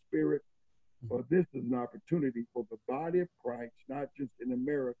Holy Spirit. But this is an opportunity for the body of Christ, not just in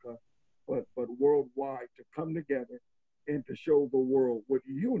America, but worldwide, to come together and to show the world what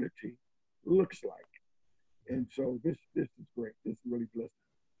unity looks like. And so this is great. This is really blessing.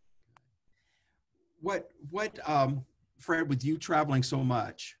 Fred, with you traveling so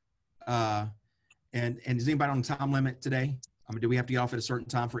much, and is anybody on time limit today? I mean, do we have to get off at a certain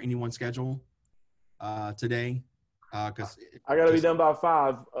time for anyone's schedule today? Because I got to be done by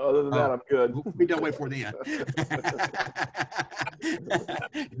 5. Other than that, I'm good. We'll be done way before the end.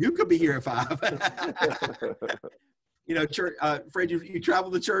 You could be here at 5. You know, church, Fred, you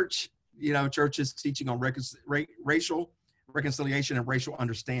travel the church. You know, church is teaching on racial reconciliation and racial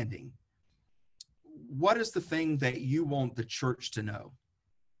understanding. What is the thing that you want the church to know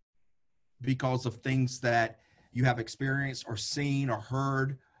because of things that you have experienced or seen or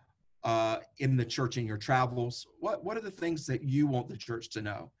heard in the church in your travels? What are the things that you want the church to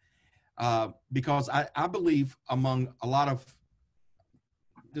know? Because I believe among a lot of,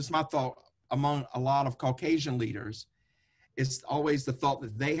 this is my thought, among a lot of Caucasian leaders, it's always the thought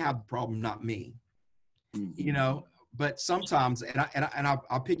that they have the problem, not me. Mm-hmm. You know, but sometimes, and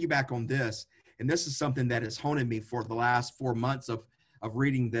I'll piggyback on this, and this is something that has honed me for the last 4 months of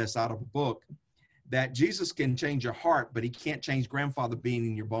reading this out of a book, that Jesus can change your heart, but he can't change grandfather being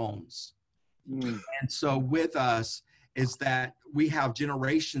in your bones. Mm. And so with us is that we have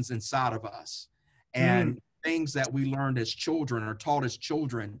generations inside of us, and things that we learned as children or taught as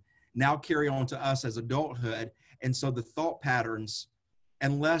children now carry on to us as adulthood. And so the thought patterns,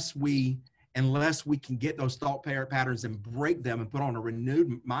 unless we can get those thought patterns and break them and put on a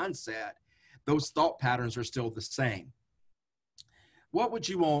renewed mindset, those thought patterns are still the same. What would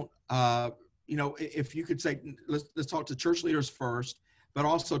you want, you know, if you could say, let's talk to church leaders first, but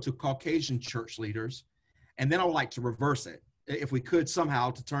also to Caucasian church leaders. And then I would like to reverse it, if we could somehow,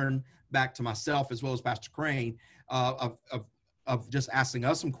 to turn back to myself as well as Pastor Crane, of just asking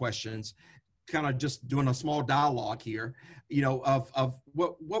us some questions, kind of just doing a small dialogue here, you know, of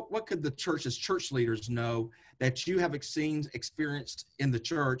what could the church as church leaders know that you have experienced in the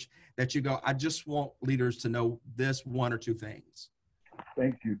church that you go, I just want leaders to know this 1 or 2 things.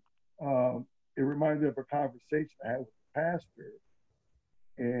 Thank you. It reminds me of a conversation I had with a pastor,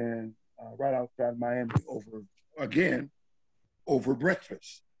 and right outside Miami over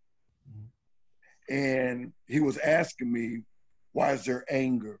breakfast. Mm-hmm. And he was asking me, why is there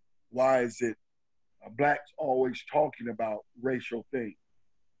anger? Why is it blacks always talking about racial things?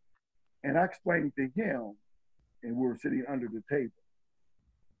 And I explained to him, and we were sitting under the table,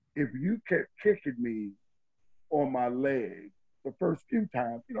 if you kept kicking me on my leg the first few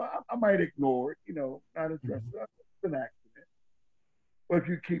times, you know, I might ignore it, you know, not interested. Mm-hmm. It's an accident. But if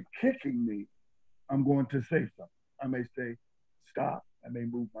you keep kicking me, I'm going to say something. I may say, stop. I may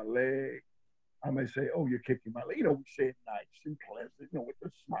move my leg. I may say, oh, you're kicking my leg. You know, we say it nice and pleasant, you know, with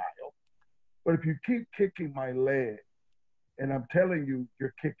a smile. But if you keep kicking my leg, and I'm telling you,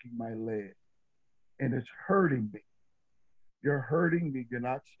 you're kicking my leg, and it's hurting me. You're hurting me. You're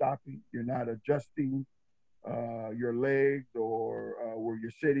not stopping. You're not adjusting your legs or where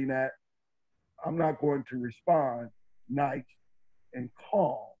you're sitting at. I'm not going to respond nice and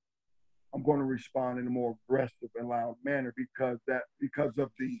calm. I'm going to respond in a more aggressive and loud manner because of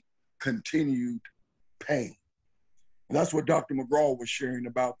the continued pain. And that's what Dr. McGraw was sharing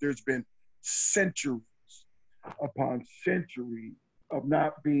about. There's been centuries upon centuries of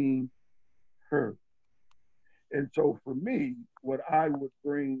not being heard. And so for me, what I would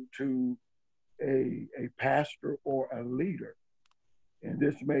bring to a pastor or a leader, and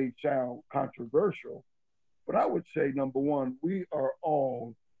this may sound controversial, but I would say, number one, we are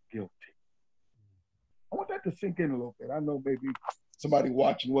all guilty. I want that to sink in a little bit. I know maybe somebody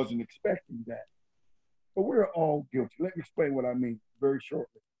watching wasn't expecting that, but we're all guilty. Let me explain what I mean very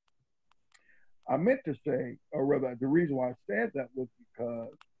shortly. I meant to say, or rather, the reason why I said that was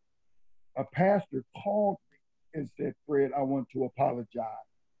because a pastor called me and said, Fred, I want to apologize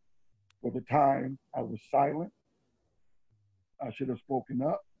for the time I was silent. I should have spoken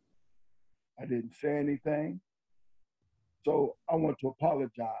up. I didn't say anything. So I want to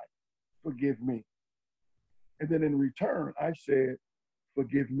apologize. Forgive me. And then in return, I said,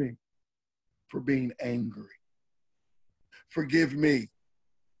 forgive me for being angry. Forgive me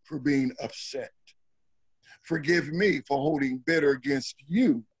for being upset. Forgive me for holding bitter against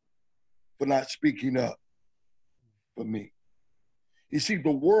you for not speaking up for me. You see,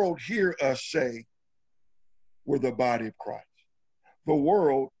 the world hear us say we're the body of Christ. the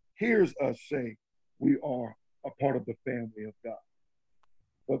world hears us say we are a part of the family of God,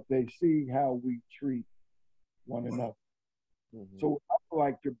 but they see how we treat one another. Mm-hmm. So what I would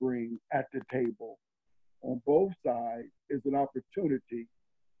like to bring at the table on both sides is an opportunity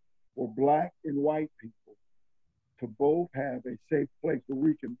for Black and white people to both have a safe place where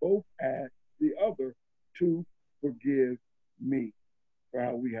we can both ask the other to forgive me for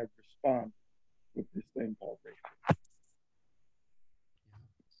how we have responded with this thing called race.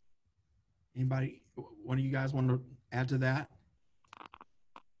 Anybody, one of you guys want to add to that?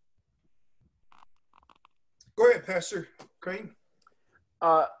 Go ahead, Pastor Crane.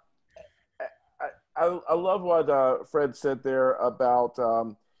 I love what Fred said there about,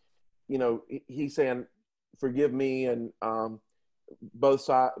 you know, he's saying, forgive me, and both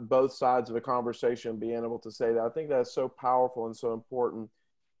sides of the conversation being able to say that. I think that's so powerful and so important.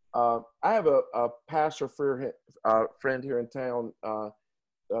 I have a pastor friend here in town,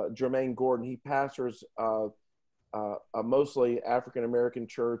 Jermaine Gordon. He pastors a mostly African-American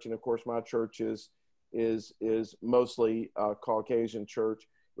church, and of course my church is mostly Caucasian church.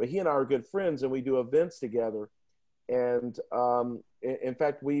 But he and I are good friends, and we do events together. And in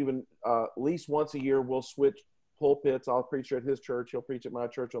fact, we even at least once a year we'll switch pulpits. I'll preach at his church, he'll preach at my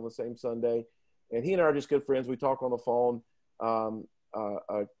church on the same Sunday. And he and I are just good friends. We talk on the phone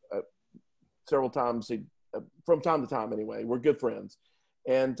several times from time to time. Anyway, we're good friends.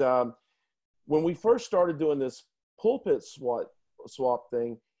 And when we first started doing this pulpit swap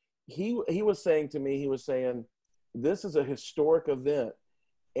thing, he was saying to me, he was saying, this is a historic event.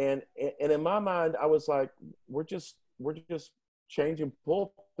 And in my mind, I was like, we're just changing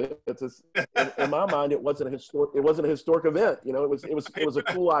pulpits. In my mind, it wasn't a historic event. You know, it was a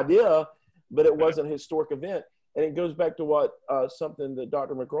cool idea, but it wasn't a historic event. And it goes back to what something that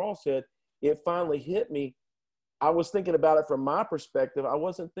Dr. McGraw said. It finally hit me. I was thinking about it from my perspective. I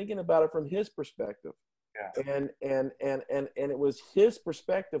wasn't thinking about it from his perspective. Yeah. And it was his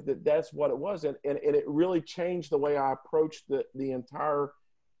perspective that's what it was. And it really changed the way I approached the entire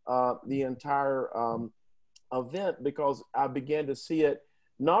event, because I began to see it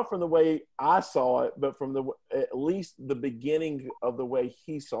not from the way I saw it, but from at least the beginning of the way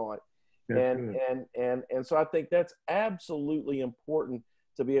he saw it. And so I think that's absolutely important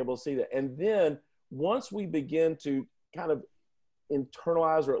to be able to see that. And then once we begin to kind of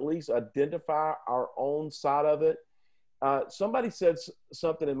internalize or at least identify our own side of it, somebody said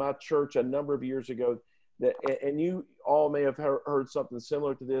something in my church a number of years ago that, and you all may have heard something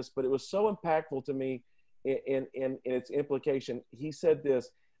similar to this, but it was so impactful to me in its implication. He said this.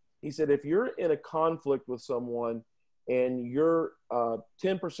 He said, if you're in a conflict with someone and you're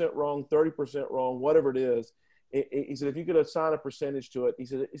 10% wrong, 30% wrong, whatever it is, he said, if you could assign a percentage to it, he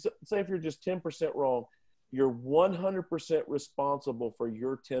said, say if you're just 10% wrong, you're 100% responsible for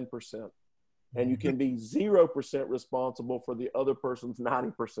your 10%. And you can be 0% responsible for the other person's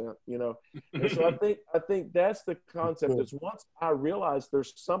 90%, you know? And so I think that's the concept, is once I realize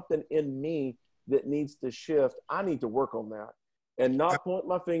there's something in me that needs to shift, I need to work on that and not point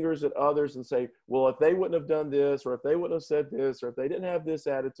my fingers at others and say, well, if they wouldn't have done this, or if they wouldn't have said this, or if they didn't have this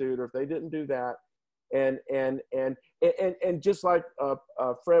attitude, or if they didn't do that. And just like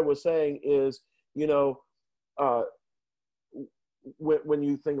Fred was saying is, you know, when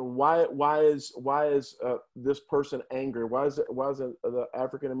you think of why is this person angry? Why is the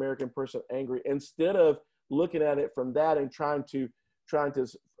African American person angry? Instead of looking at it from that and trying to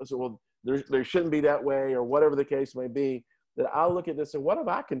say, well, there shouldn't be that way, or whatever the case may be, that I look at this and what have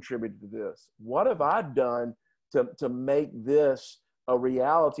I contributed to this? What have I done to make this a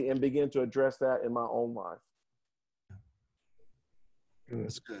reality, and begin to address that in my own life?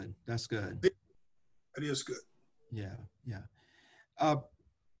 That's good. That's good. It is good. Yeah.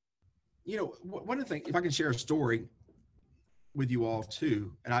 You know, one of the things, if I can share a story with you all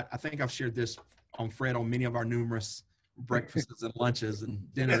too, and I think I've shared this on Fred on many of our numerous breakfasts and lunches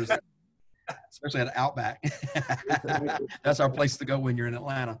and dinners, especially at Outback. That's our place to go when you're in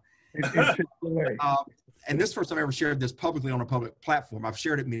Atlanta. And this first time I ever shared this publicly on a public platform. I've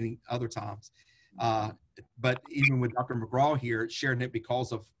shared it many other times. But even with Dr. McGraw here, sharing it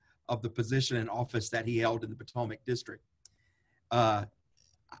because of the position and office that he held in the Potomac District. I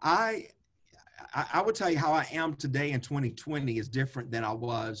would tell you how I am today in 2020 is different than I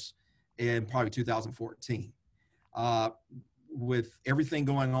was in probably 2014. With everything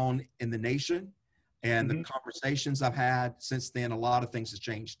going on in the nation and the conversations I've had since then, a lot of things have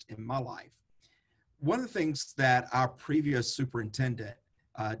changed in my life. One of the things that our previous superintendent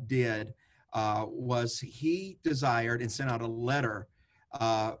did was he desired and sent out a letter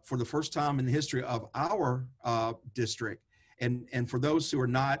for the first time in the history of our district, and for those who are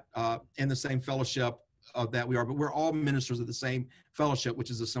not in the same fellowship that we are, but we're all ministers of the same fellowship,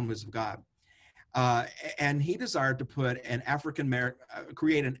 which is the Assemblies of God. And he desired to put an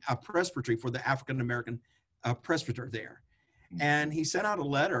create a presbytery for the African American presbyter there. And he sent out a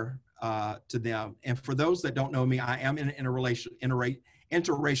letter to them. And for those that don't know me, I am in an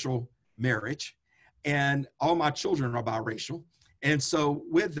interracial marriage, and all my children are biracial. And so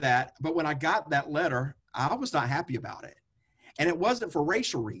with that, but when I got that letter, I was not happy about it. And it wasn't for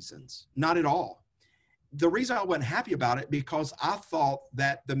racial reasons, not at all. The reason I wasn't happy about it, because I thought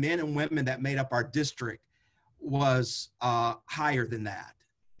that the men and women that made up our district was higher than that,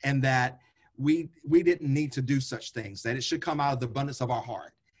 and that we didn't need to do such things, that it should come out of the abundance of our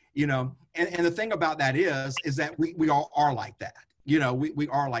heart, you know. And the thing about that is that we all are like that, you know, we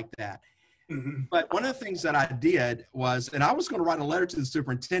are like that. Mm-hmm. But one of the things that I did was, and I was going to write a letter to the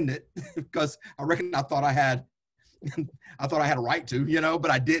superintendent because I reckon I thought I had a right to, you know,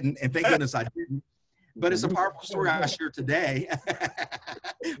 but I didn't, and thank goodness I didn't. But it's a powerful story I share today.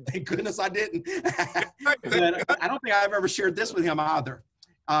 Thank goodness I didn't. But I don't think I've ever shared this with him either.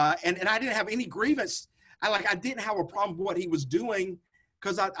 And I didn't have any grievance. I didn't have a problem with what he was doing,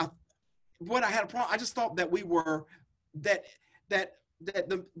 because I had a problem. I just thought that we were that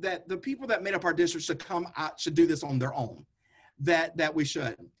the people that made up our district should come out, should do this on their own. That we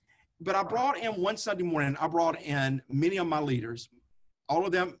should. But I brought in one Sunday morning. I brought in many of my leaders, all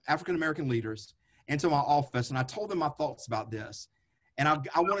of them African American leaders, into my office, and I told them my thoughts about this, and I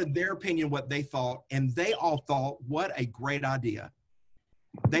wanted their opinion, what they thought, and they all thought, what a great idea.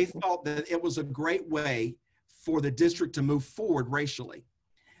 They thought that it was a great way for the district to move forward racially.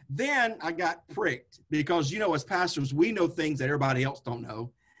 Then I got pricked, because, you know, as pastors, we know things that everybody else don't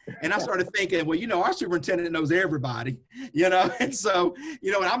know. And I started thinking, well, you know, our superintendent knows everybody, you know, and so,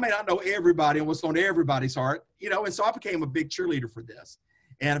 you know, and I may not know everybody and what's on everybody's heart, you know, and so I became a big cheerleader for this.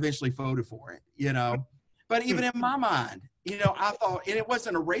 And eventually voted for it, you know. But even in my mind, you know, I thought, and it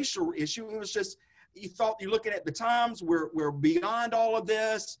wasn't a racial issue. It was just, you're looking at the times, we're beyond all of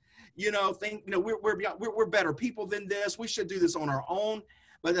this, you know, we're better people than this. We should do this on our own.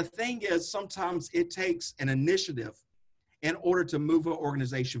 But the thing is, sometimes it takes an initiative in order to move an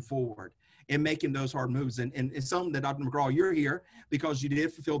organization forward and making those hard moves. And it's something that, Dr. McGraw, you're here because you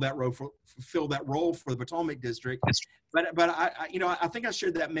did fulfill that role for the Potomac District. But I you know, I think I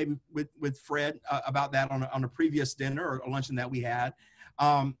shared that maybe with Fred about that on a previous dinner or a luncheon that we had.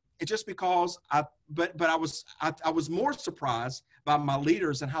 It's just because I was more surprised by my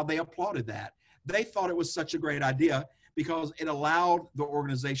leaders and how they applauded that. They thought it was such a great idea because it allowed the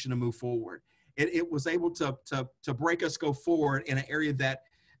organization to move forward. It was able to break us go forward in an area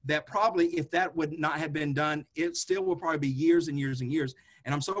that probably, if that would not have been done, it still will probably be years and years and years.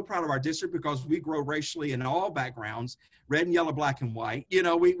 And I'm so proud of our district because we grow racially in all backgrounds, red and yellow, black and white. You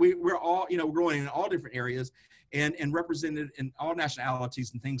know, we're all, you know, growing in all different areas and represented in all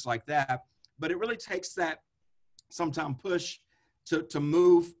nationalities and things like that. But it really takes that sometime push to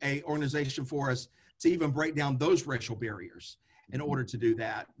move a organization for us to even break down those racial barriers in order to do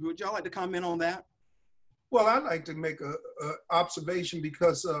that. Would y'all like to comment on that? Well, I'd like to make a observation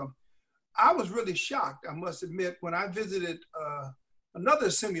because I was really shocked, I must admit, when I visited another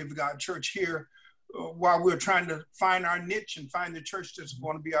Assembly of God church here while we were trying to find our niche and find the church that's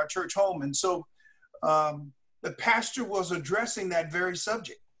going to be our church home. And so the pastor was addressing that very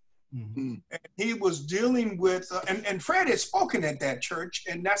subject. Mm-hmm. And he was dealing with, and Fred had spoken at that church,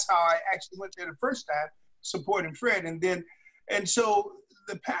 and that's how I actually went there the first time, supporting Fred. And so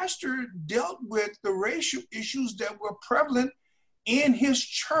the pastor dealt with the racial issues that were prevalent in his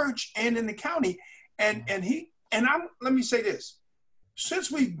church and in the county. And let me say this,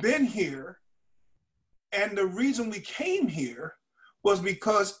 since we've been here, and the reason we came here was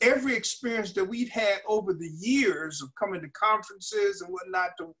because every experience that we've had over the years of coming to conferences and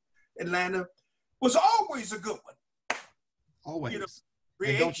whatnot to Atlanta was always a good one. Always. You know,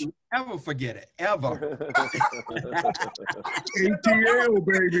 and don't you ever forget it, ever. ATL,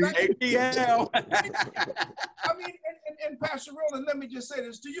 baby. ATL. I mean, and Pastor Rowland, let me just say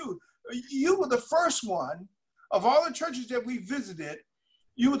this to you. You were the first one of all the churches that we visited.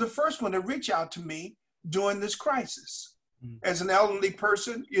 You were the first one to reach out to me during this crisis. As an elderly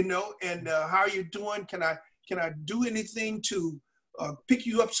person, you know, and how are you doing? Can I do anything to pick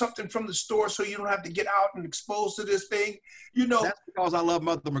you up something from the store so you don't have to get out and exposed to this thing? You know, that's because I love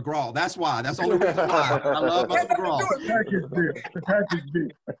Mother McGraw. That's why. That's the only reason why I love Mother McGraw. The package deal.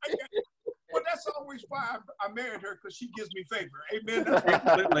 Well, that's always why I married her, because she gives me favor. Amen.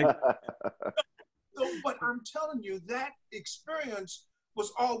 Absolutely. So, but I'm telling you, that experience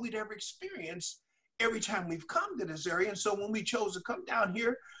was all we'd ever experienced. every time we've come to this area. And so when we chose to come down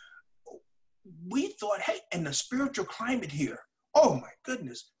here, we thought, hey, and the spiritual climate here, oh my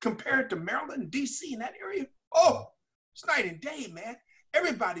goodness, compared to Maryland, DC, in that area, oh, it's night and day, man.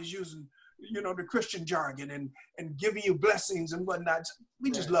 Everybody's using, you know, the Christian jargon and giving you blessings and whatnot.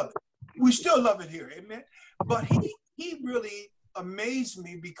 We just love it. We still love it here, amen. But he really amazed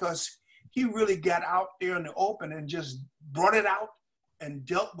me because he really got out there in the open and just brought it out and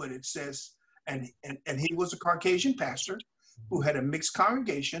dealt with it, says, and he was a Caucasian pastor who had a mixed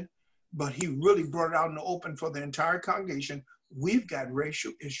congregation, but he really brought it out in the open for the entire congregation. We've got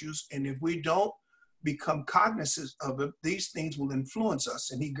racial issues, and if we don't become cognizant of it, these things will influence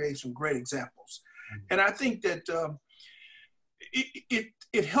us. And he gave some great examples. And I think that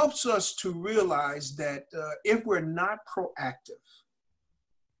it helps us to realize that if we're not proactive,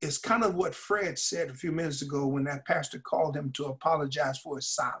 it's kind of what Fred said a few minutes ago when that pastor called him to apologize for his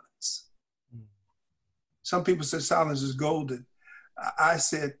silence. Some people said silence is golden. I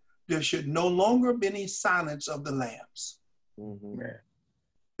said there should no longer be any silence of the lambs.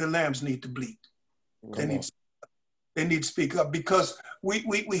 The lambs need to bleat. They need to speak up, because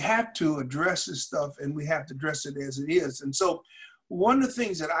we have to address this stuff, and we have to address it as it is. And so one of the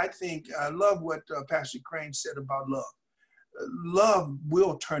things that I think, I love what Pastor Crane said about love. Love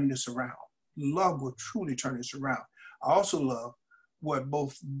will turn this around. Love will truly turn this around. I also love what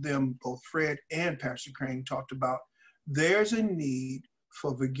both Fred and Pastor Crane talked about. There's a need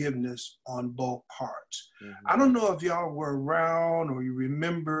for forgiveness on both parts. I don't know if y'all were around or you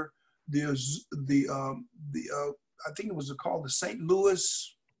remember there's I think it was called the St.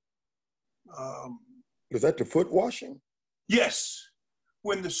 Louis. Is that the foot washing? Yes.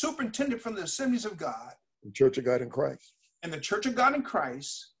 When the superintendent from the Assemblies of God, The Church of God in Christ. and the Church of God in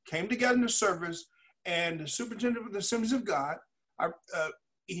Christ came together in the service, and the superintendent of the Assemblies of God,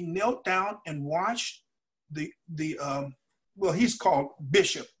 he knelt down and watched well, he's called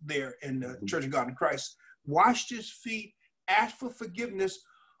bishop there in the Church of God in Christ, washed his feet, asked for forgiveness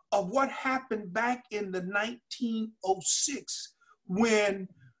of what happened back in the 1906 when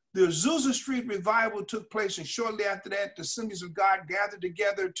the Azusa Street revival took place, and shortly after that, the Assemblies of God gathered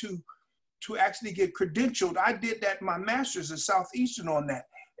together to actually get credentialed. I did that, my master's at Southeastern on that,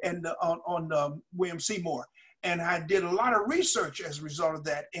 and on William Seymour. And I did a lot of research as a result of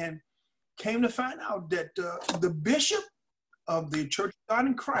that, and came to find out that the bishop of the Church of God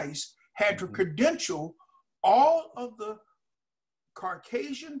in Christ had to credential all of the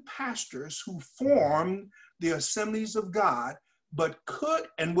Caucasian pastors who formed the Assemblies of God, but could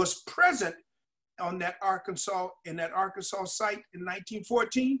and was present on that Arkansas site in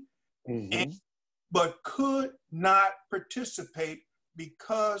 1914, but could not participate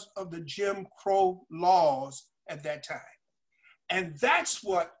because of the Jim Crow laws at that time. And that's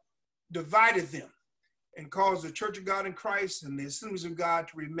what divided them and caused the Church of God in Christ and the Assemblies of God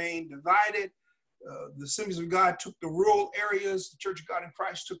to remain divided. The Assemblies of God took the rural areas, the Church of God in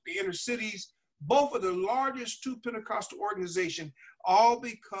Christ took the inner cities, both of the largest two Pentecostal organizations, all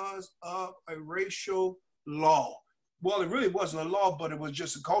because of a racial law. Well, it really wasn't a law, but it was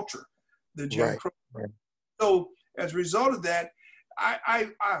just a culture, the Jim Crow. Right. So as a result of that, I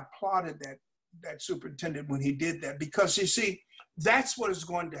applauded that superintendent when he did that, because you see, that's what it's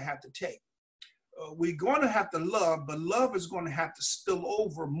going to have to take. We're going to have to love, but love is going to have to spill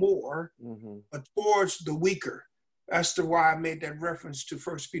over more towards the weaker. That's why I made that reference to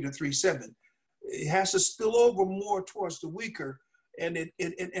 1 Peter 3:7. It has to spill over more towards the weaker, and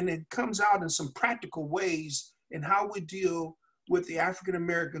it comes out in some practical ways in how we deal with the African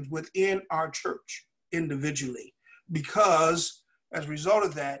Americans within our church individually. Because as a result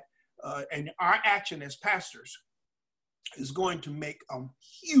of that, and our action as pastors is going to make a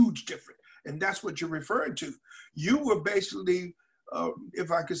huge difference. And that's what you're referring to. You were basically,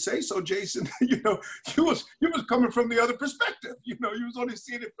 if I could say so, Jason, you was coming from the other perspective. You was only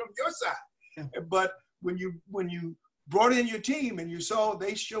seeing it from your side. Yeah. But when you brought in your team and you saw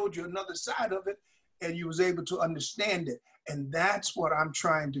they showed you another side of it, and you was able to understand it. And that's what I'm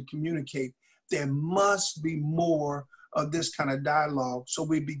trying to communicate. There must be more of this kind of dialogue so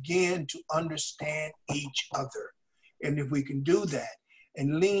we begin to understand each other. And if we can do that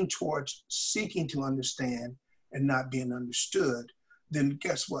and lean towards seeking to understand and not being understood, then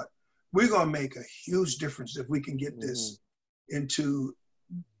guess what? We're going to make a huge difference if we can get this into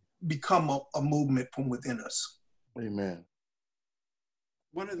become a movement from within us. Amen.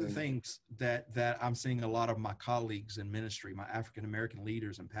 One of the things that I'm seeing a lot of my colleagues in ministry, my African-American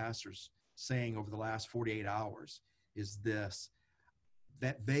leaders and pastors saying over the last 48 hours is this,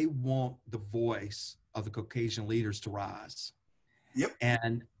 that they want the voice of the Caucasian leaders to rise. Yep.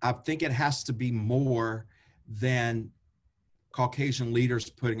 And I think it has to be more than Caucasian leaders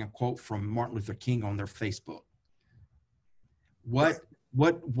putting a quote from Martin Luther King on their Facebook. What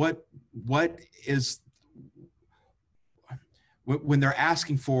is, when they're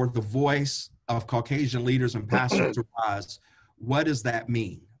asking for the voice of Caucasian leaders and pastors to rise, what does that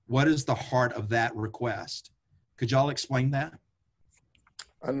mean? What is the heart of that request? Could y'all explain that?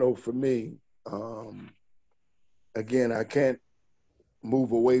 I know for me, again, I can't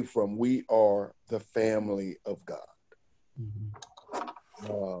move away from we are the family of God.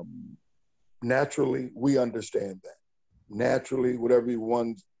 Mm-hmm. Naturally, we understand that. Naturally, whatever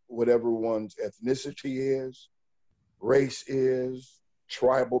one's ethnicity is, race is,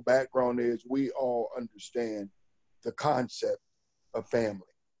 tribal background is, we all understand the concept of family.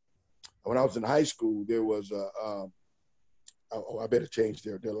 When I was in high school, there was I better change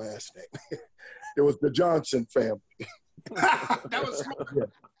their last name. There was the Johnson family. That was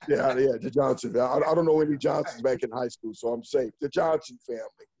smart. Yeah, the Johnson family. I don't know any Johnsons back in high school, so I'm safe. The Johnson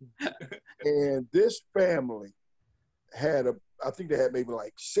family. And this family had I think they had maybe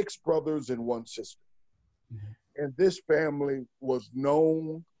like 6 brothers and 1 sister. Mm-hmm. And this family was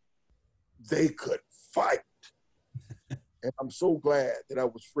known, they could fight. And I'm so glad that I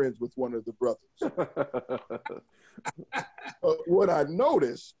was friends with one of the brothers. What I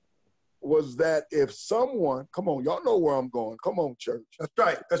noticed was that if someone, come on, y'all know where I'm going. Come on, church. That's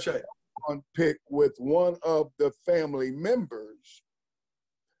right. That's right. Pick with one of the family members,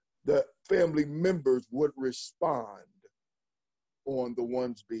 the family members would respond on the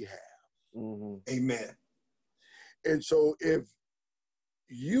one's behalf. Mm-hmm. Amen. And so if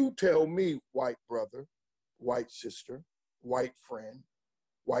you tell me, white brother, white sister, white friend,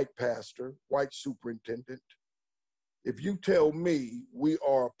 white pastor, white superintendent, if you tell me we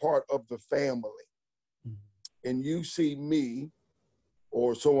are a part of the family, and you see me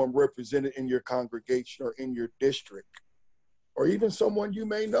or someone represented in your congregation or in your district, or even someone you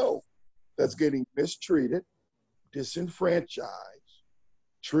may know that's getting mistreated, disenfranchised,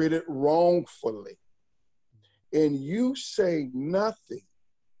 treated wrongfully, and you say nothing,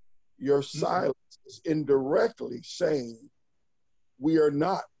 your silence is indirectly saying we are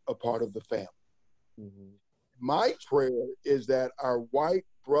not a part of the family. Mm-hmm. My prayer is that our white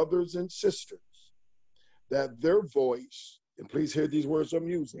brothers and sisters, that their voice, and please hear these words I'm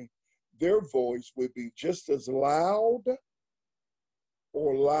using, their voice would be just as loud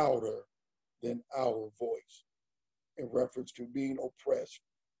or louder than our voice in reference to being oppressed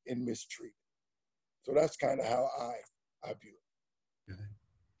and mistreated. So that's kind of how I view it. Good.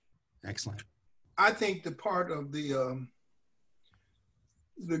 Excellent. I think the part of the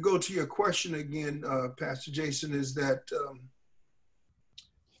go to your question again, Pastor Jason, is that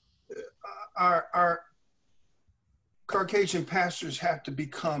our Caucasian pastors have to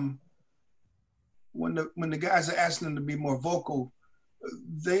become, when the guys are asking them to be more vocal,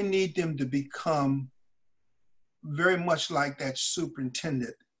 they need them to become very much like that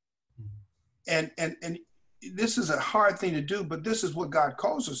superintendent. And this is a hard thing to do, but this is what God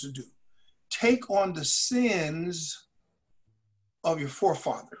calls us to do. Take on the sins of your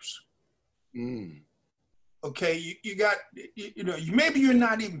forefathers. Mm. Okay, you got, maybe you're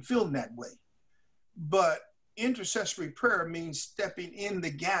not even feeling that way, but intercessory prayer means stepping in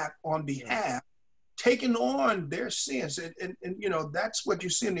the gap on behalf, taking on their sins. And that's what you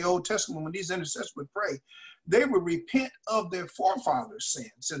see in the Old Testament when these intercessors would pray. They would repent of their forefathers'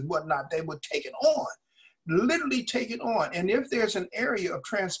 sins and whatnot. They would take it on, literally take it on. And if there's an area of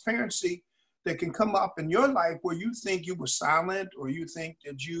transparency that can come up in your life where you think you were silent or you think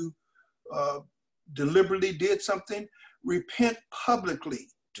that you deliberately did something, repent publicly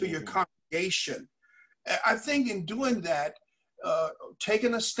to your congregation. I think in doing that,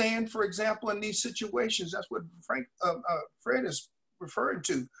 taking a stand, for example, in these situations, that's what Fred is referring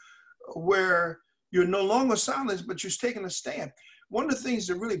to, where you're no longer silent, but you're taking a stand. One of the things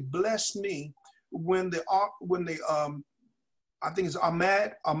that really blessed me when the I think it's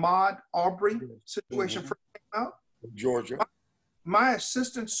Ahmaud Arbery situation first came out. Georgia. My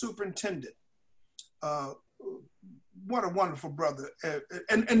assistant superintendent, what a wonderful brother.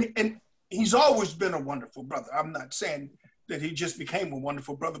 And he's always been a wonderful brother. I'm not saying that he just became a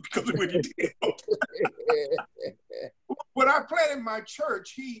wonderful brother because of what he did. When I planted my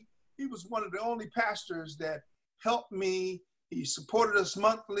church, he was one of the only pastors that helped me. He supported us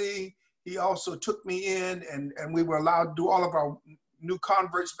monthly. He also took me in, and we were allowed to do all of our new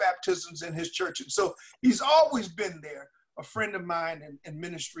converts baptisms in his church. And so he's always been there, a friend of mine in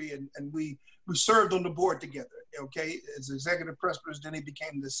ministry, and we served on the board together, okay, as executive presbyters, then he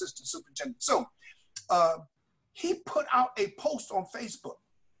became the assistant superintendent. So he put out a post on Facebook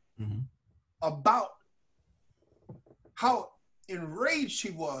Mm-hmm. about how enraged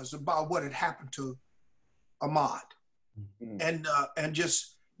he was about what had happened to Ahmaud. Mm. And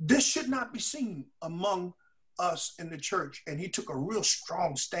just, this should not be seen among us in the church. And he took a real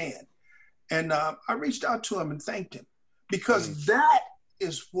strong stand. And I reached out to him and thanked him, because that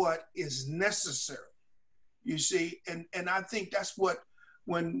is what is necessary, you see. And I think that's what,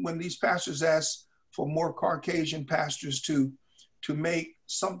 when these pastors ask for more Caucasian pastors to make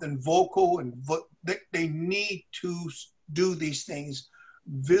something vocal, and they need to do these things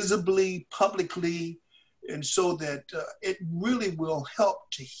visibly, publicly, and so that it really will help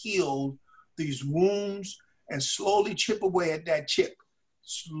to heal these wounds and slowly chip away at that chip.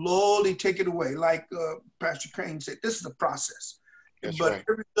 Slowly take it away. Like Pastor Crane said, this is a process. That's but right.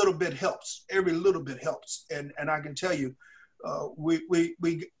 every little bit helps. Every little bit helps. And I can tell you,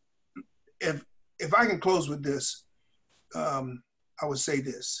 if I can close with this, I would say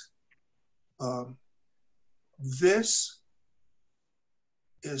this. This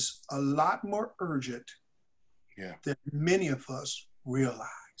is a lot more urgent than many of us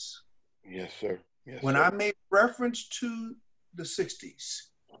realize. Yes, sir. Yes, when sir. I made reference to the 60s,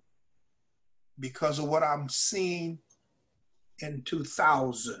 because of what I'm seeing in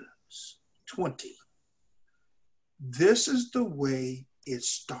 2020, this is the way it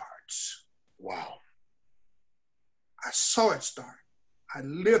starts. Wow. I saw it start. I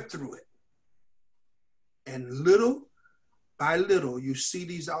lived through it. And little by little, you see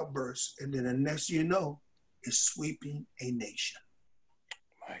these outbursts, and then the next you know, it's sweeping a nation.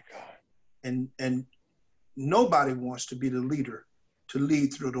 My God. And nobody wants to be the leader to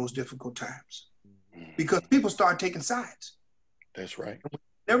lead through those difficult times, because people start taking sides. That's right.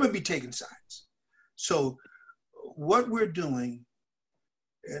 Never be taking sides. So what we're doing,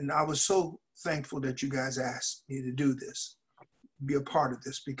 and I was so thankful that you guys asked me to do this, be a part of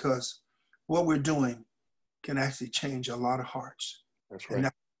this, because what we're doing can actually change a lot of hearts. That's right. And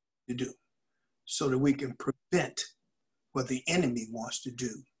that's what to do, so that we can prevent what the enemy wants to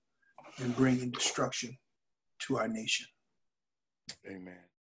do in bringing destruction to our nation. Amen.